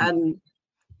always healthy.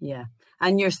 Yeah.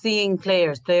 And you're seeing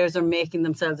players are making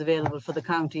themselves available for the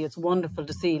county. It's wonderful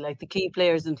to see. Like, the key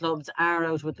players in clubs are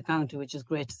out with the county, which is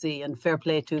great to see, and fair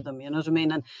play to them, you know what I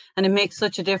mean? And it makes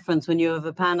such a difference when you have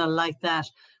a panel like that,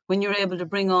 when you're able to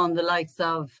bring on the likes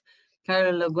of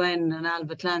Carol Gwen and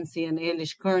Alva Clancy and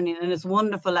Ailish Kearney. And it's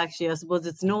wonderful, actually. I suppose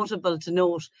it's notable to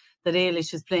note that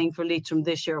Ailish is playing for Leitrim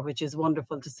this year, which is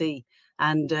wonderful to see.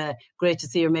 And great to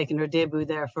see her making her debut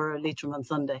there for Leitrim on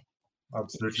Sunday.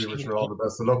 Absolutely, wish her all the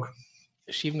best of luck.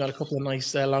 She even got a couple of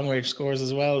nice long range scores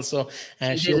as well, so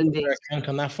she did indeed. account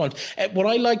on that front. What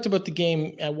I liked about the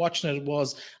game, watching it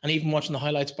was, and even watching the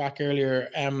highlights back earlier,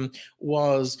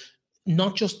 was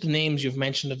not just the names you've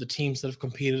mentioned of the teams that have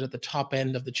competed at the top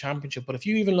end of the championship, but if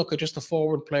you even look at just the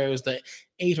forward players, the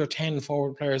 8 or 10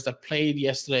 forward players that played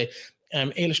yesterday.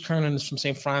 Ailish Kernan is from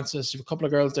St. Francis. You have a couple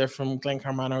of girls there from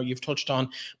Glencarmanor you've touched on,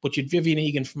 but you had Vivian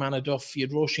Egan from Anna Duff, you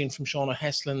had Roisin from Shauna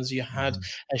Heslins, you had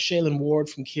Shaylin Ward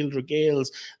from Kildare Gales,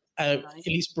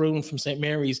 Elise Brown from St.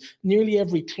 Mary's. Nearly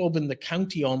every club in the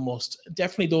county almost,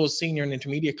 definitely those senior and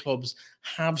intermediate clubs,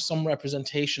 have some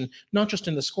representation, not just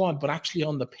in the squad, but actually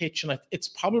on the pitch. And it's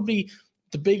probably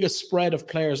the biggest spread of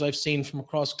players I've seen from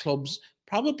across clubs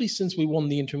probably since we won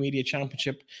the intermediate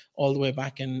championship all the way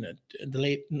back in the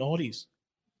late noughties.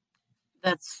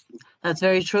 That's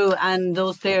very true. And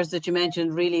those players that you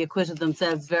mentioned really acquitted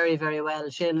themselves very, very well.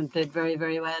 Shaylin played very,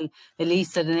 very well.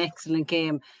 Elise had an excellent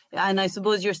game. And I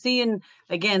suppose you're seeing,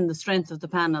 again, the strength of the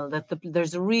panel, that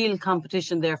there's a real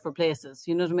competition there for places.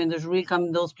 You know what I mean? There's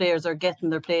real those players are getting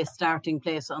their starting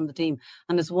place on the team.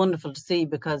 And it's wonderful to see,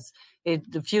 because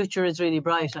the future is really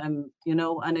bright. And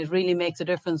it really makes a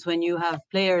difference when you have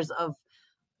players of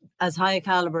as high a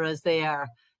caliber as they are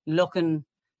looking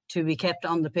to be kept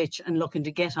on the pitch and looking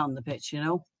to get on the pitch,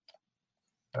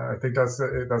 I think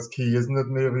that's key, isn't it,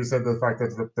 Maeve? You said the fact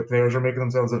that the players are making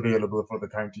themselves available for the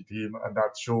county team, and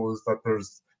that shows that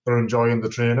they're enjoying the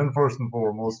training first and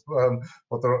foremost,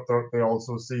 but they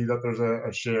also see that there's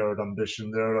a shared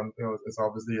ambition there, and it's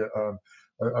obviously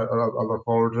I look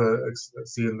forward to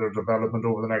seeing their development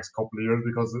over the next couple of years,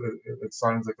 because it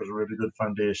sounds like there's a really good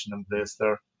foundation in place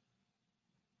there.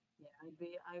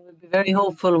 I would be very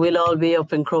hopeful we'll all be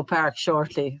up in Croke Park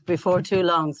shortly, before too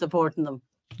long, supporting them.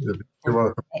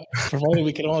 Provided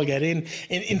we can all get in.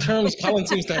 In terms, Colin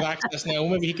seems to have access now.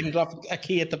 Maybe he can drop a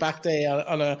key at the back day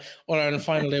on a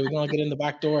final day. We can all get in the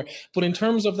back door. But in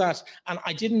terms of that, and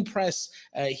I didn't press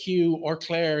Hugh or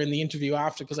Claire in the interview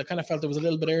after, because I kind of felt it was a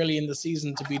little bit early in the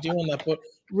season to be doing that. But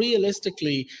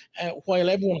realistically, while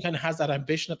everyone kind of has that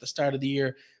ambition at the start of the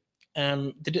year,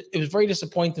 it was very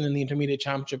disappointing in the intermediate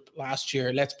championship last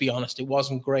year. Let's be honest, it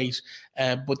wasn't great,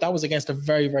 but that was against a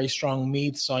very, very strong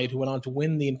Meath side who went on to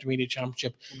win the intermediate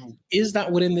championship. Is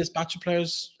that within this batch of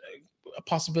players a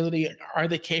possibility? Are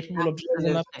they capable of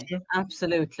doing that?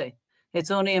 Absolutely.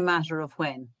 It's only a matter of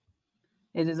when.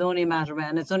 It is only a matter of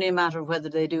when. It's only a matter of whether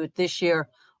they do it this year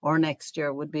or next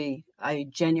year. I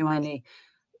genuinely,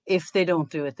 if they don't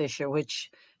do it this year,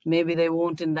 which maybe they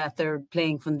won't, in that they're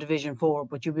playing from Division 4,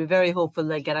 but you'll be very hopeful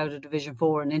they'll get out of Division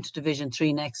 4 and into Division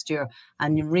 3 next year.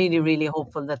 And you're really, really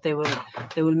hopeful that they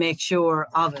will make sure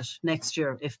of it next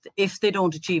year if they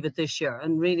don't achieve it this year.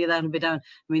 And really that'll be down.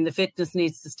 I mean, the fitness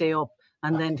needs to stay up,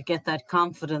 and then to get that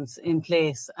confidence in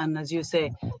place. And as you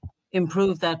say,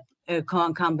 improve that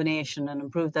combination and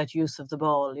improve that use of the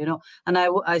ball, And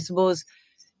I suppose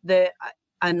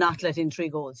and not let in 3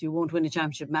 goals. You won't win a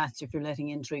championship match if you're letting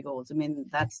in 3 goals. I mean,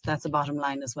 that's a bottom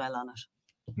line as well on it.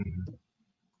 Mm-hmm.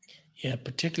 Yeah,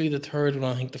 particularly the third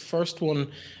one. I think the first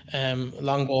one,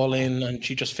 long ball in, and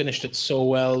she just finished it so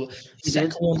well.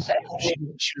 Second one,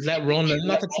 she was let run, and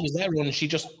not that she was let run, she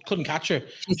just couldn't catch her.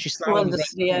 She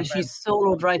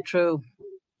soloed right through.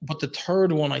 But the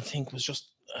third one, I think, was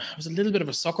a little bit of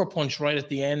a sucker punch right at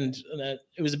the end. And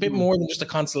it was a bit more than just a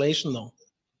consolation, though.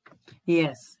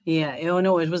 Yes, yeah.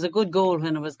 No, it was a good goal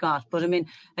when it was got. But I mean,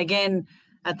 again,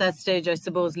 at that stage, I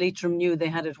suppose Leitrim knew they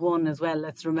had it won as well.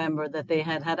 Let's remember that they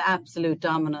had absolute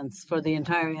dominance for the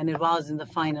entire, and it was in the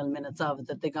final minutes of it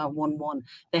that they got 1-1.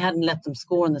 They hadn't let them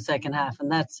score in the second half.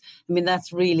 And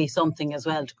that's really something as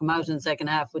well, to come out in the second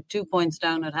half with 2 points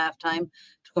down at half time,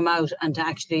 to come out and to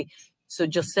actually,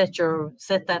 just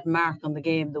set that mark on the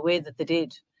game the way that they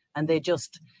did. And they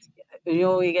just,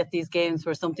 you get these games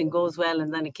where something goes well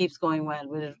and then it keeps going well.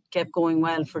 But it kept going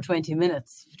well for 25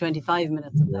 minutes of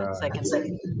that second set.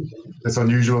 It's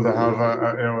unusual to have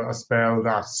a spell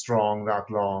that strong, that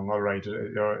long. All right,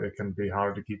 it can be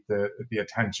hard to keep the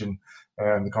attention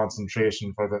and the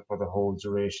concentration for the whole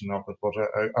duration of it. But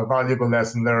a valuable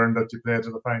lesson learned that you play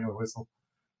to the final whistle.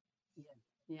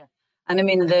 Yeah. And I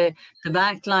mean, the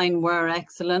back line were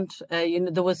excellent.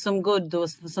 There was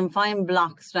some fine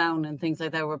blocks down and things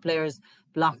like that where players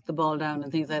blocked the ball down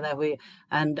and things like that.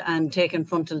 And taking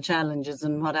frontal challenges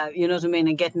and you know what I mean,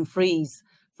 and getting frees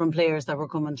from players that were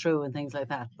coming through and things like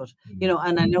that. But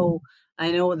and I know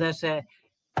that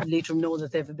Leitrim know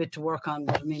that they have a bit to work on.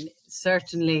 But I mean,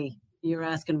 certainly you're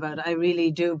asking about it. I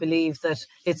really do believe that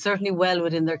it's certainly well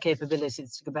within their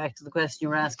capabilities, to go back to the question you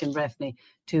were asking, Breifne,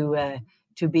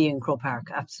 to be in Croke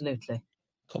Park. Absolutely.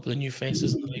 A couple of new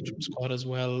faces in the Leitrim squad as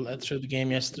well through the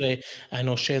game yesterday. I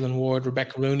know Shaylin Ward,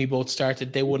 Rebecca Rooney both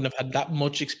started. They wouldn't have had that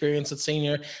much experience at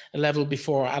senior level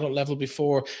before, adult level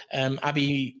before.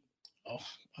 Abby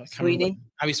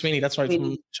Sweeney, that's right,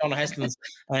 from Shauna Heston's.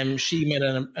 She made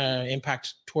an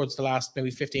impact towards the last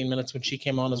maybe 15 minutes when she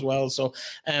came on as well. So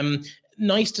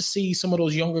nice to see some of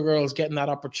those younger girls getting that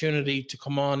opportunity to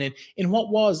come on in what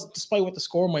was, despite what the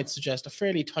score might suggest, a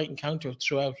fairly tight encounter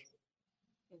throughout.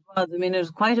 It was. I mean, it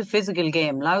was quite a physical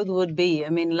game. Louth would be. I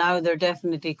mean, Louth are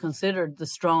definitely considered the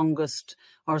strongest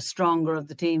or stronger of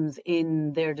the teams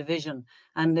in their division.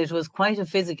 And it was quite a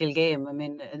physical game, I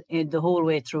mean, the whole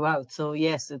way throughout. So,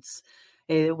 yes, it's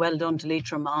well done to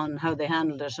Leitrim on how they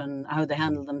handled it and how they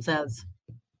handled themselves.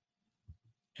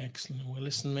 Excellent. Well,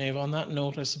 listen, Maeve, on that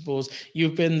note, I suppose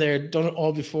you've been there, done it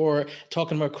all before,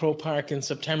 talking about Croke Park in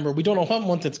September. We don't know what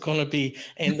month it's going to be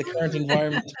in the current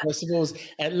environment, but I suppose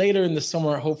later in the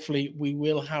summer, hopefully, we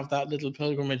will have that little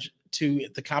pilgrimage to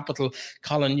the capital.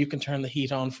 Colin, you can turn the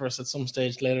heat on for us at some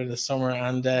stage later this summer,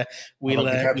 and we'll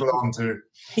the kettle on too.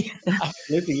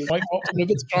 Absolutely, you might want a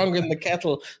bit stronger in the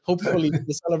kettle. Hopefully,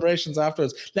 the celebrations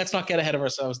afterwards. Let's not get ahead of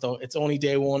ourselves, though. It's only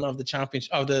day one of the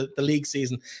championship of the league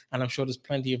season, and I'm sure there's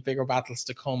plenty of bigger battles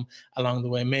to come along the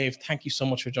way. Maeve, thank you so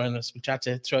much for joining us. We'll chat to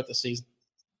you throughout the season.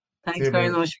 Thanks very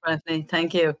much, Breifne.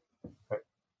 Thank you.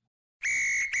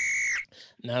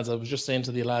 Now, as I was just saying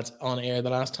to the lads on air,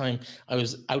 the last time I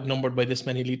was outnumbered by this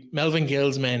many Melvin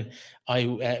Gill's men,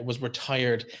 I was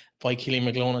retired by Keelan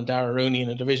McGlone and Dara Rooney in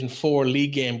a Division 4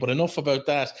 league game. But enough about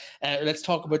that. Let's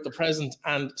talk about the present.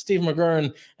 And Stephen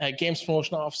McGurrin, Games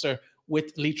Promotion Officer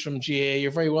with Leitrim GAA. You're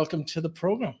very welcome to the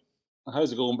programme.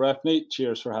 How's it going, Breifne?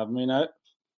 Cheers for having me now.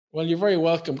 Well, you're very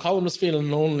welcome. Colin was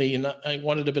feeling lonely and I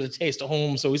wanted a bit of taste of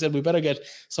home. So we said we better get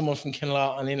someone from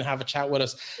Kinlaw and in have a chat with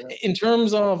us. Yeah. In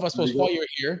terms of, I suppose, why you're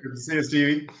here. Good to see you,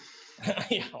 Stevie.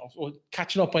 Yeah, well,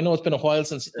 catching up. I know it's been a while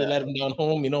since they let him down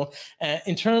home, you know.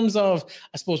 In terms of,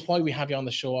 I suppose, why we have you on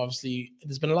the show, obviously,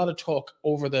 there's been a lot of talk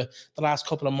over the last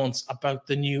couple of months about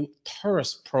the new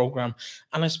Turas programme.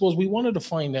 And I suppose we wanted to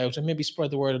find out and maybe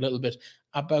spread the word a little bit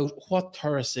about what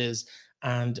Turas is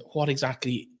and what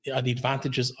exactly are the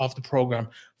advantages of the programme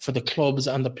for the clubs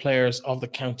and the players of the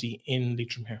county in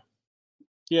Leitrim here.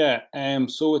 Yeah,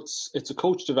 so it's a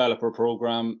coach developer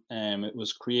programme. It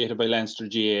was created by Leinster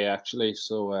GAA actually,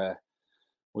 so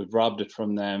we've robbed it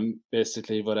from them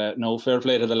basically. But no, fair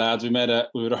play to the lads. We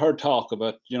would have heard talk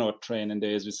about, you know, training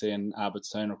days, we say in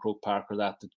Abbottstown or Croke Park or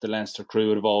that. The Leinster crew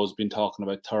would have always been talking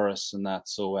about Turas and that.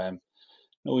 So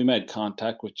no, we made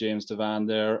contact with James Devan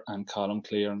there and Colin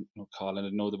Clear, and Colin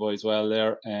didn't know the boys well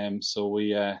there. So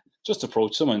we just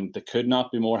approached them and they could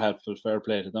not be more helpful. Fair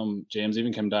play to them. James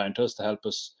even came down to us to help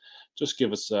us, just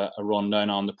give us a rundown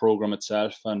on the programme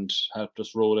itself and helped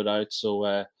us roll it out.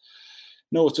 So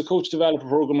no, it's a coach developer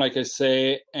programme, like I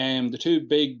say. The two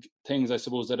big things I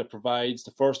suppose that it provides,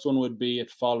 the first one would be it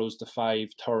follows the 5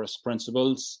 Turas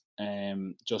principles,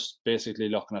 just basically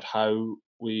looking at how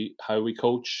we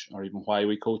coach, or even why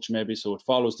we coach maybe. So it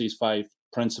follows these 5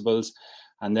 principles.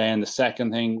 And then the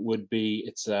second thing would be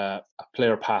it's a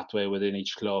player pathway within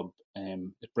each club.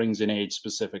 It brings in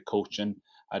age-specific coaching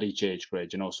at each age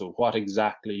grade, you know, so what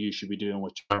exactly you should be doing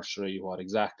with your nursery, what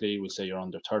exactly, we'll say you're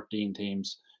under 13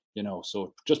 teams, you know, so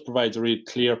it just provides a really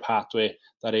clear pathway,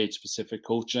 that age-specific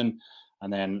coaching.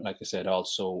 And then, like I said,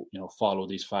 also, you know, follow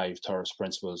these 5 Turas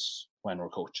principles when we're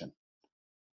coaching.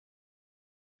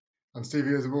 And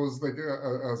Stevie, I suppose, like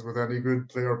as with any good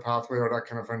player pathway or that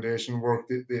kind of foundation work,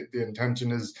 the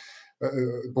intention is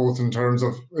both in terms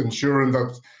of ensuring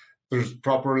that there's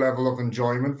proper level of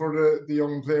enjoyment for the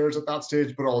young players at that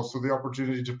stage, but also the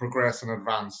opportunity to progress and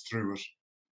advance through it.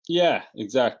 Yeah,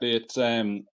 exactly. It's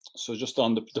so just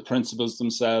on the principles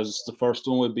themselves, the first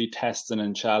one would be testing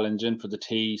and challenging for the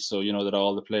T, so you know that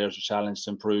all the players are challenged to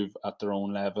improve at their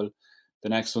own level. The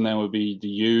next one then would be the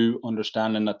U,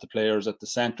 understanding that the players at the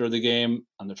centre of the game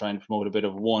and they're trying to promote a bit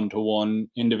of one-to-one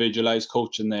individualised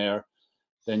coaching there.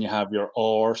 Then you have your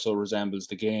R, so resembles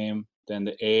the game. Then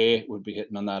the A would be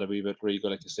hitting on that a wee bit,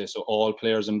 Regal, like you say. So all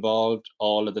players involved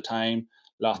all of the time,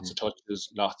 lots of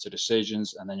touches, lots of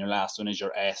decisions. And then your last one is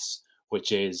your S,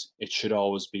 which is it should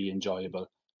always be enjoyable,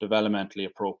 developmentally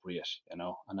appropriate, you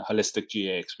know, and a holistic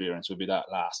GA experience would be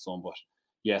that last one. But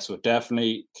yes, so it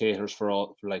definitely caters for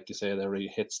all, for, like you say, there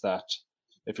really hits that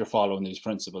if you're following these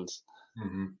principles.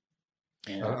 Mm-hmm.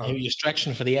 Maybe you're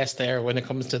stretching for the S there when it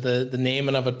comes to the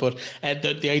naming of it, but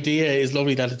the idea is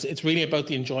lovely that it's really about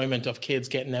the enjoyment of kids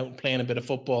getting out and playing a bit of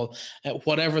football at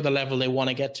whatever the level they want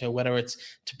to get to, whether it's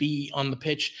to be on the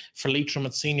pitch for Leitrim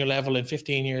at senior level in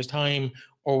 15 years' time,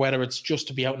 or whether it's just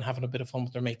to be out and having a bit of fun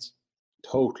with their mates.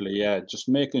 Totally, yeah. Just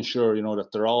making sure, you know,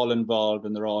 that they're all involved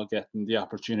and they're all getting the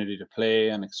opportunity to play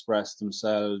and express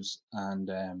themselves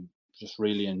and just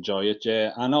really enjoy it,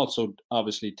 yeah. And also,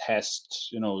 obviously,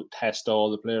 test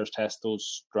all the players, test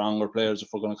those stronger players, if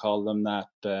we're going to call them that.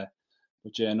 But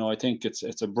yeah, no, I think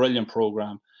it's a brilliant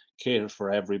program, caters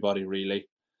for everybody, really.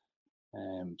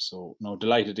 So, no,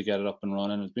 delighted to get it up and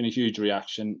running. There's been a huge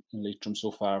reaction in Leitrim so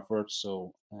far for it,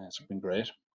 so it's been great.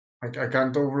 I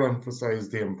can't overemphasize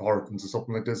the importance of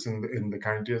something like this in the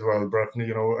county as well, Breifne.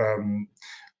 You know,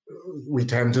 we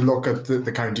tend to look at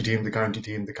the county team. The county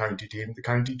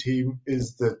team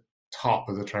is the top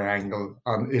of the triangle,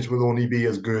 and it will only be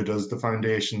as good as the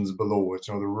foundations below it.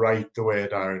 You know, right the way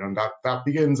down, and that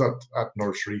begins at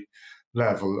nursery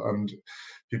level. And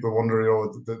people wonder, you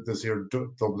know, this here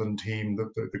Dublin team,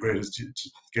 the greatest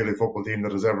Gaelic football team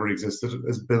that has ever existed,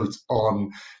 is built on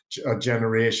a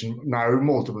generation now,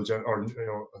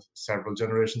 several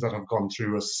generations that have gone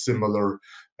through a similar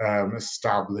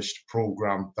established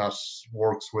program that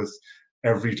works with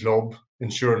every club,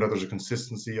 ensuring that there's a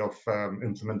consistency of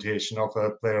implementation of a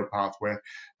player pathway,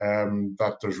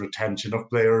 that there's retention of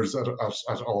players at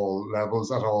all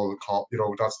levels, at all, you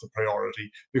know, that's the priority.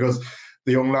 Because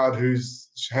the young lad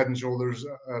who's head and shoulders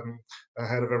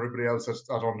ahead of everybody else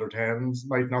at under 10s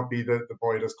might not be the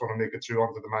boy that's going to make it through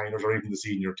onto the minors or even the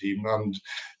senior team. And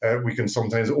we can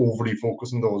sometimes overly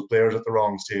focus on those players at the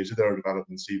wrong stage of their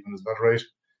development, Stephen. Is that right?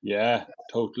 Yeah,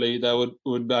 totally. That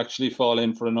would actually fall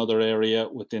in for another area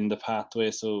within the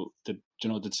pathway. So, to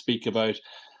speak about,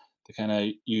 to kind of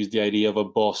use the idea of a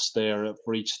bus there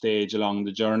for each stage along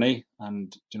the journey.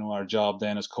 And, you know, our job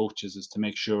then as coaches is to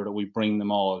make sure that we bring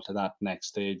them all to that next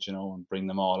stage, you know, and bring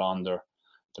them all on their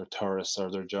Turas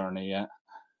or their journey, yeah.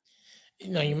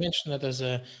 Now, you mentioned that there's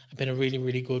been a really,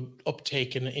 really good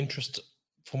uptake and interest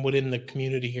from within the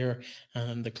community here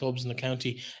and the clubs in the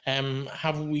county.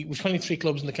 We've 23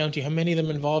 clubs in the county. How many of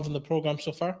them involved in the programme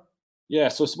so far? Yeah,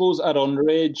 so I suppose at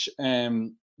underage,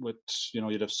 with, you know,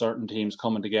 you'd have certain teams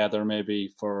coming together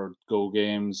maybe for Go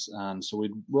Games, and so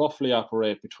we'd roughly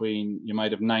operate between, you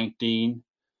might have 19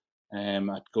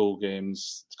 at Go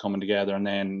Games coming together, and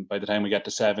then by the time we get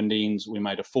to 17s, we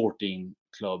might have 14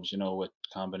 clubs, you know, with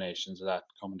combinations of that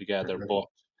coming together. Okay. But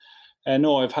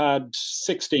no, I've had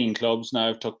 16 clubs now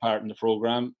have took part in the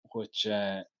programme, which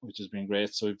has been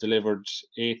great. So we've delivered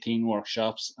 18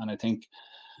 workshops, and I think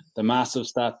the massive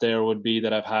stat there would be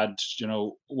that I've had, you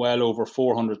know, well over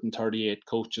 438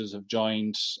 coaches have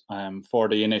joined for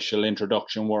the initial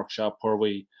introduction workshop, where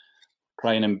we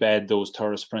try and embed those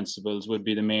Turas principles would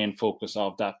be the main focus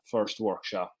of that first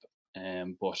workshop.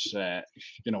 But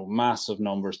you know, massive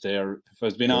numbers there. If I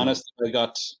was being honest, I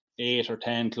got 8 or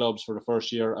 10 clubs for the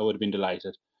first year, I would have been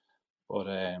delighted. But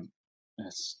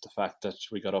it's the fact that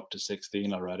we got up to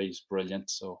 16 already is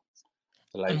brilliant. So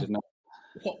delighted now.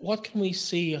 What can we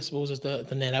see, I suppose, as the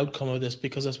net outcome of this?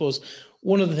 Because I suppose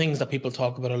one of the things that people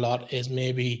talk about a lot is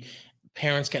maybe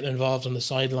parents getting involved on the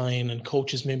sideline and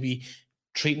coaches maybe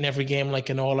treating every game like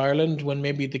an All-Ireland, when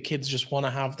maybe the kids just want to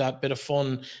have that bit of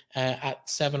fun at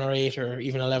 7 or 8 or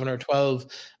even 11 or 12.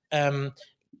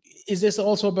 Is this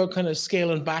also about kind of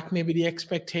scaling back maybe the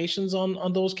expectations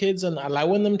on those kids and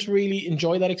allowing them to really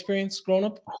enjoy that experience growing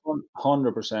up?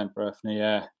 100%, Breifne,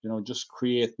 yeah. You know, just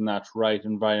creating that right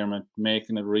environment,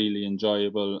 making it really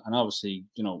enjoyable, and obviously,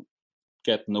 you know,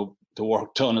 getting the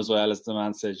work done as well, as the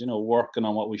man says, you know, working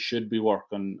on what we should be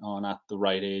working on at the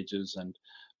right ages and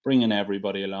bringing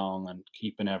everybody along and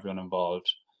keeping everyone involved.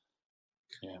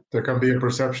 Yeah. There can be a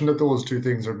perception that those two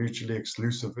things are mutually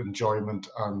exclusive, enjoyment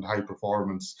and high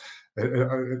performance.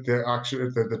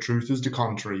 The truth is the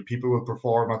contrary. People will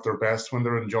perform at their best when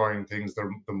they're enjoying things the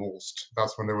most.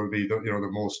 That's when they will be the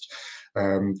most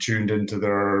tuned into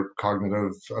their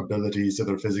cognitive abilities, to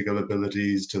their physical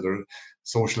abilities, to their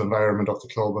social environment of the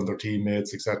club and their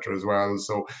teammates, etc. as well.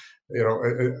 So, you know,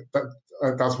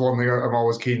 that's one thing I'm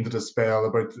always keen to dispel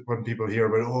about when people hear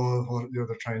about, they're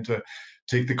trying to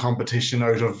take the competition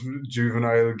out of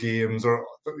juvenile games, or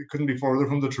it couldn't be further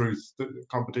from the truth. The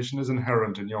competition is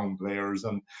inherent in young players,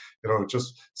 and, you know,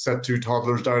 just set 2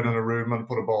 toddlers down in a room and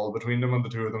put a ball between them, and the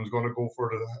 2 of them is going to go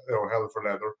for the hell for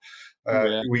leather.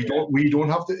 We we don't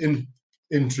have to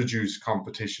introduce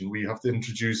competition. We have to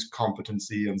introduce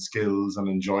competency and skills and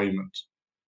enjoyment.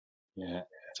 Yeah,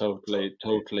 totally.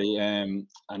 And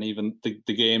even the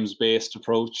games-based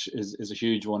approach is a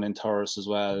huge one in Turas as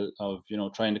well, of, you know,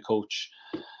 trying to coach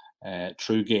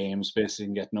through games, basically,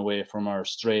 and getting away from our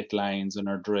straight lines and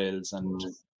our drills. And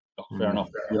look, fair enough,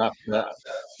 we have to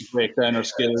break down our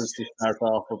skills to start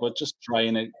off with, but just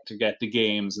trying to get the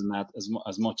games and that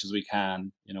as much as we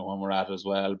can, you know, when we're at it as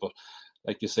well. But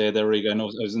like you say there, Regan, I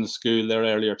was in the school there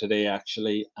earlier today,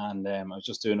 actually, and I was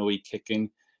just doing a wee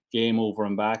kicking game over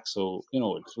and back. So, you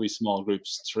know, 3 small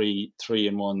groups, three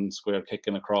in one square,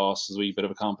 kicking across as a wee bit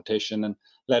of a competition, and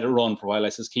let it run for a while. I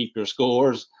says, keep your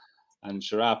scores. And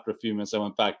sure, after a few minutes, I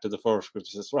went back to the first group.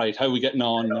 He says, right, how are we getting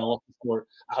on? You know,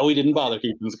 we didn't bother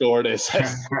keeping score, they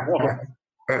says.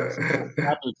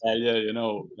 That will tell you, you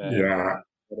know.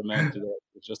 What I meant to do.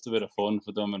 It's just a bit of fun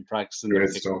for them and practicing. Great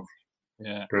stuff.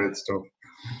 Yeah. Great stuff.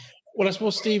 Well, I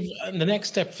suppose, Steve, the next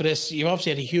step for this, you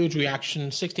obviously had a huge reaction,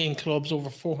 16 clubs, over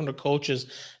 400 coaches.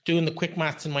 Doing the quick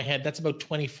maths in my head, that's about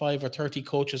 25 or 30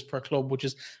 coaches per club, which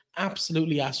is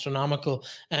absolutely astronomical.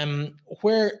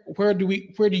 Where do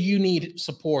you need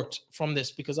support from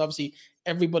this? Because obviously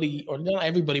everybody, or not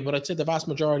everybody, but I'd say the vast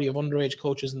majority of underage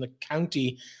coaches in the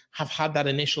county have had that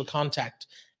initial contact.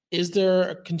 Is there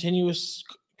a continuous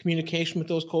communication with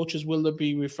those coaches? Will there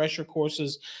be refresher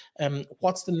courses?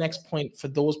 What's the next point for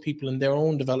those people in their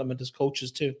own development as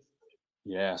coaches too?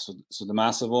 Yeah, so the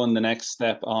massive one, the next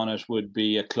step on it would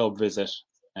be a club visit,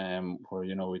 where,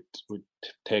 you know, we'd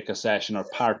take a session, or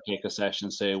take a session,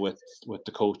 say, with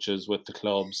the coaches, with the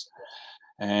clubs.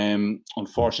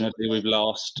 Unfortunately, we've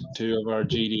lost 2 of our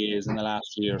GDAs in the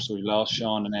last year, so we lost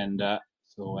Sean and Enda.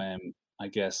 So I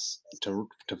guess to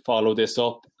follow this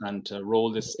up and to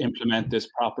implement this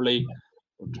properly,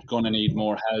 we're going to need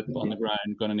more help on the ground,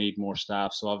 going to need more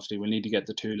staff. So obviously we'll need to get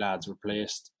the 2 lads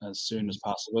replaced as soon as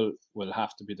possible. Will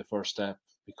have to be the first step,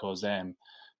 because you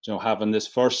know, having this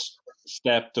first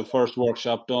step, the first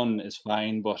workshop done is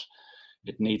fine, but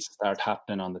it needs to start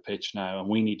happening on the pitch now, and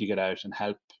we need to get out and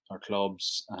help our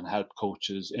clubs and help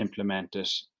coaches implement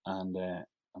it. And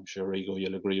I'm sure, Rigo,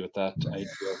 you'll agree with that idea.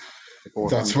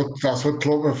 That's what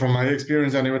club, from my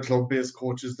experience anyway, club-based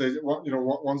coaches, they, you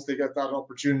know, once they get that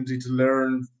opportunity to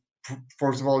learn,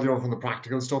 first of all, you know, from the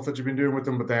practical stuff that you've been doing with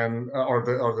them, but then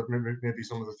maybe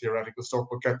some of the theoretical stuff,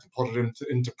 but get to put it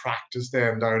into practice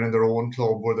then down in their own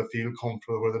club, where they feel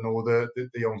comfortable, where they know the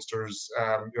youngsters,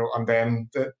 you know, and then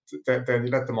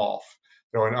you let them off.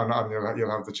 You know, and you'll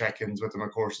have the check-ins with them,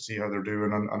 of course, to see how they're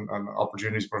doing, and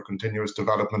opportunities for continuous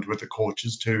development with the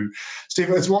coaches too.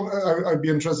 Steve, it's one I'd be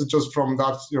interested, just from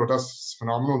that, you know, that's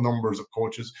phenomenal numbers of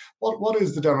coaches. What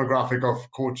is the demographic of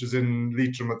coaches in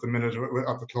Leitrim at the minute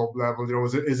at the club level? You know,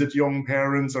 is it young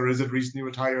parents, or is it recently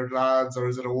retired lads, or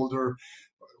is it older?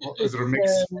 Is it a mix?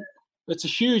 It's a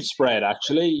huge spread,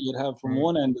 actually. You'd have from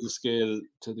one end of the scale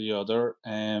to the other.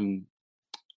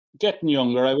 Getting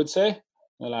younger, I would say,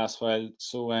 the last while.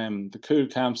 So the cool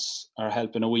camps are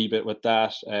helping a wee bit with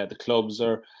that. The clubs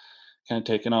are kind of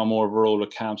taking on more of a role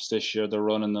with camps this year. They're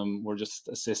running them. We're just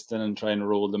assisting and trying to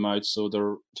roll them out. So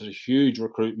there's a huge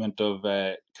recruitment of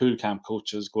cool camp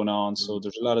coaches going on. So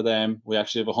there's a lot of them. We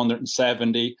actually have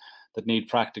 170 that need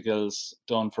practicals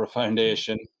done for a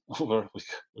foundation. We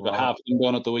got half of them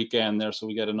done at the weekend there, so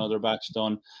we get another batch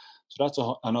done. So that's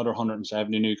another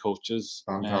 170 new coaches.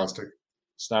 Fantastic.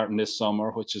 Starting this summer,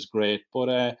 which is great.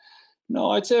 But no,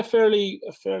 I'd say a fairly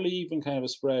even kind of a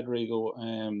spread, Rigo.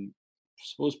 I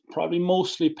suppose probably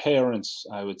mostly parents,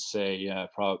 I would say. Yeah,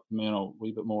 you know, a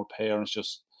wee bit more parents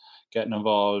just getting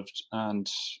involved, and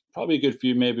probably a good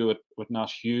few maybe with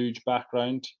not huge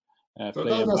background. Yeah.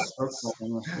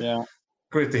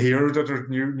 Great to hear that there's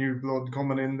new blood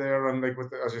coming in there, and like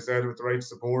as you said, with the right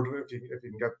support, if you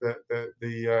can get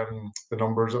the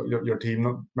numbers of your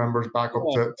team members back up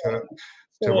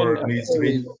to where it needs to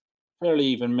be. Fairly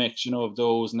even mix, you know, of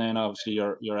those, and then obviously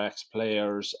your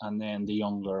ex-players, and then the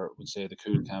younger, would say the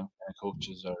cool camp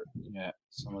coaches, or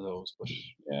some of those. But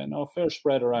yeah, no, fair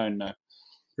spread around now.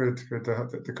 Good.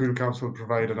 The cool camps will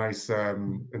provide a nice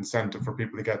incentive for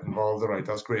people to get involved. All right,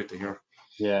 that's great to hear.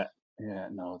 Yeah,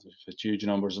 no, there's huge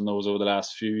numbers in those over the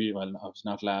last few. Well,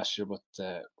 not last year, but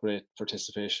great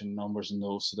participation numbers in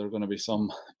those. So there are going to be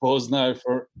some buzz now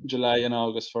for July and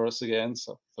August for us again.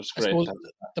 So it's great.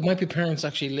 There might be parents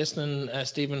actually listening,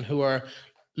 Stephen, who are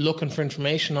looking for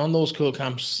information on those cool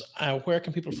camps. Where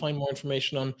can people find more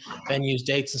information on venues,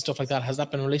 dates, and stuff like that? Has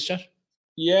that been released yet?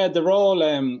 Yeah, they're all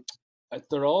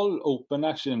open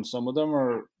actually, and some of them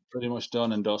are pretty much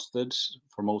done and dusted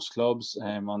for most clubs.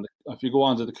 If you go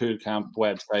onto the Cool Camp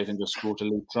website and just go to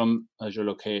Leitrim as your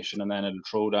location, and then it'll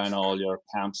throw down all your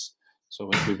camps. So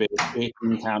we've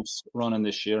 18 camps running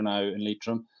this year now in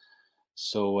Leitrim.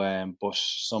 So, but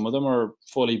some of them are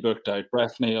fully booked out.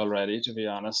 Breifne already, to be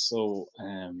honest. So,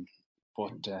 yeah.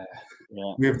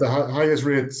 We have the highest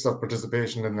rates of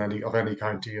participation in any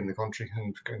county in the country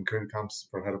in Cool Camps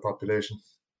per head of population.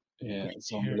 Yeah,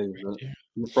 it's unbelievable.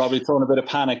 You're probably throwing a bit of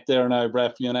panic there now,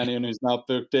 Breifne, on anyone who's not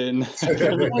booked in.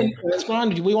 It's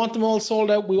grand. We want them all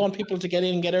sold out. We want people to get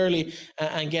in, get early,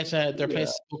 and get their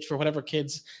place booked for whatever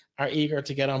kids are eager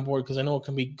to get on board, because I know it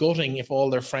can be gutting if all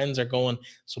their friends are going.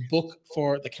 So book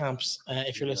for the camps.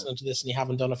 If you're listening to this and you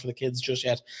haven't done it for the kids just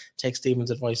yet, take Stephen's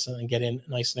advice and get in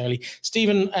nice and early.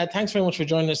 Stephen, thanks very much for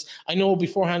joining us. I know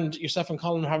beforehand yourself and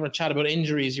Colin were having a chat about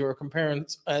injuries. You were comparing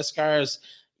scars.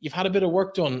 You've had a bit of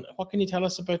work done. What can you tell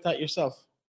us about that yourself?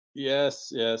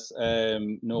 Yes.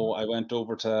 No, I went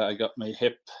over I got my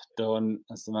hip done,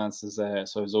 as the man says.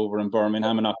 So I was over in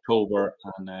Birmingham in October,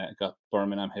 and I got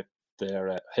Birmingham hip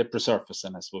there, hip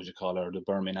resurfacing, I suppose you call it, or the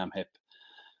Birmingham hip.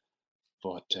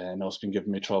 But no, it's been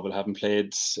giving me trouble. I haven't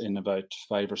played in about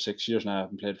 5 or 6 years now. I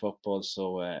haven't played football,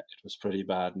 so it was pretty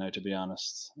bad now, to be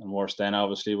honest. And worse then,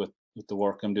 obviously, with the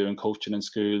work I'm doing, coaching in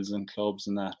schools and clubs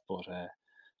and that. But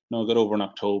no, I got over in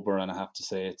October, and I have to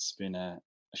say it's been a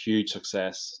huge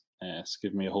success. It's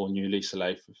given me a whole new lease of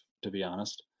life, to be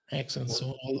honest. Excellent.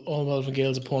 So all Melvin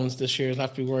Gale's opponents this year will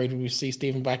have to be worried when we see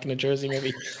Stephen back in a jersey.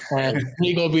 Maybe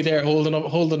Nico will be there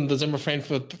holding the Zimmer frame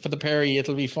for the Perry.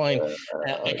 It'll be fine.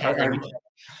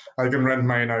 I can rent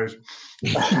mine out.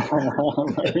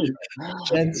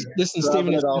 Gents, listen,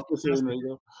 Stephen.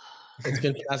 It's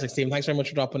been fantastic, Stephen. Thanks very much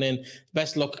for dropping in.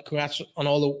 Best luck. Congrats on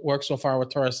all the work so far with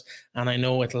Turas, and I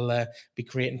know it'll be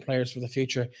creating players for the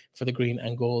future for the green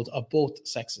and gold of both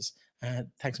sexes.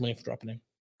 Thanks a million for dropping in.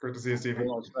 Great to see you, Stephen.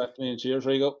 Cheers,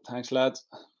 Rigo. Thanks, lads.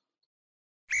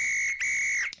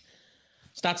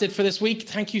 So that's it for this week.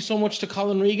 Thank you so much to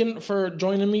Colin Regan for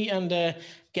joining me and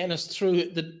getting us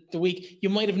through the week. You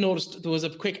might have noticed there was a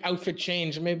quick outfit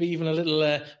change, maybe even a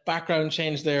little background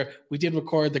change there. We did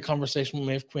record the conversation with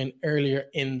Maeve Quinn earlier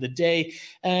in the day.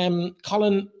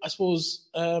 Colin, I suppose,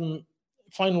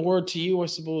 final word to you, I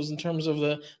suppose, in terms of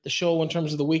the show, in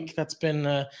terms of the week. That's been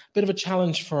a bit of a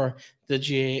challenge for the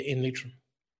GA in Leitrim.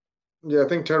 Yeah, I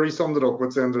think Terry summed it up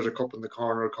with saying there's a cup in the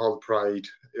corner called pride,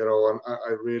 and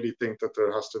I really think that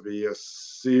there has to be a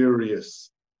serious,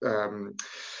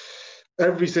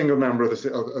 every single member of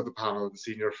the panel, the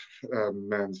senior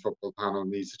men's football panel,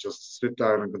 needs to just sit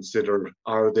down and consider,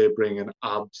 are they bringing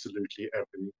absolutely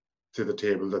everything to the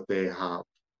table that they have?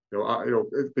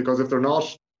 Because if they're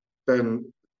not, then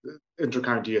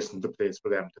inter-county isn't the place for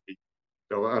them to be.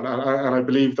 And I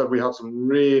believe that we have some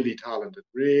really talented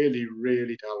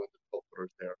footballers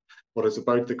there, but it's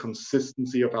about the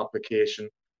consistency of application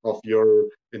of your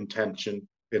intention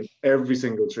in every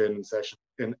single training session,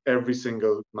 in every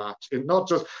single match, not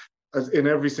just as in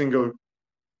every single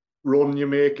run you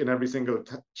make, in every single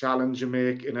challenge you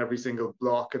make, in every single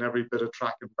block, in every bit of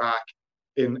tracking back,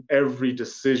 in every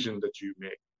decision that you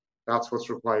make. That's what's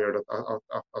required of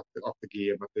the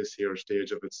game at this here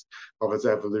stage of its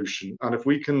evolution. And if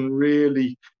we can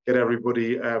really get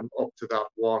everybody up to that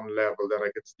one level, then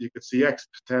you could see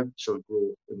exponential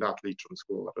growth in that Leitrim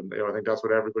squad. And I think that's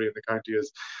what everybody in the county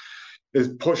is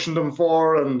pushing them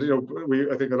for. And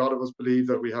I think a lot of us believe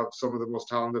that we have some of the most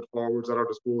talented forwards at our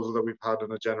disposal that we've had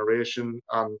in a generation,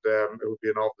 and it would be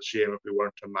an awful shame if we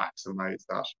weren't to maximise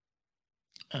that.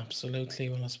 Absolutely.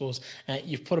 Well, I suppose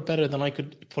you've put it better than I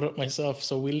could put it myself,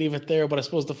 so we'll leave it there. But I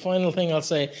suppose the final thing I'll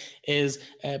say is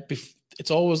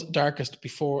it's always darkest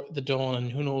before the dawn, and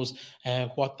who knows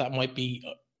what that might be,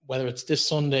 whether it's this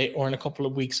Sunday or in a couple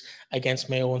of weeks against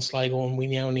Mayo and Sligo. And we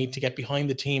now need to get behind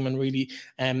the team and really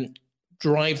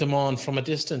drive them on from a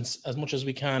distance as much as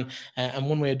we can. And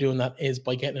one way of doing that is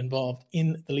by getting involved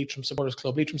in the Leitrim Supporters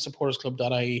Club,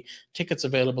 leitrimsupportersclub.ie. Tickets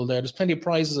available there. There's plenty of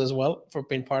prizes as well for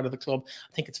being part of the club.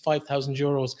 I think it's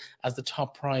 €5,000 as the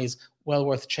top prize. Well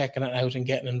worth checking it out and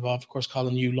getting involved. Of course,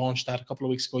 Colin, you launched that a couple of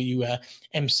weeks ago. You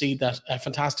emceed that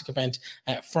fantastic event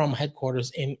from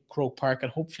headquarters in Croke Park,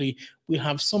 and hopefully we'll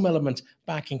have some element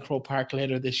back in Croke Park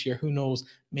later this year. Who knows?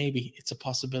 Maybe it's a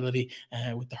possibility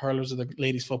with the hurlers or the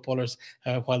ladies footballers,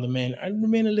 while the men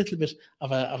remain a little bit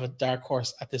of a dark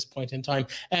horse at this point in time.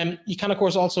 You can, of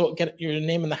course, also get your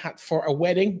name in the hat for a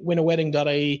wedding.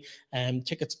 Winaweding.ie.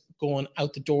 Tickets going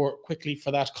out the door quickly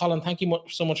for that. Colin, thank you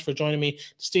so much for joining me.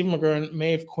 Stephen McGurrin,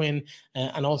 Maeve Quinn,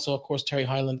 and also, of course, Terry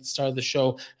Hyland at the start of the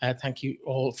show. Thank you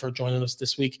all for joining us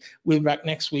this week. We'll be back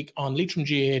next week on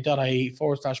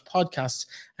leitrimgaa.ie/podcasts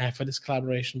for this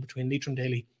collaboration between Leitrim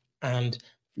Daily and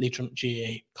Leitrim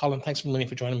GAA. Colin, thanks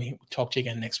for joining me. We'll talk to you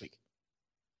again next week.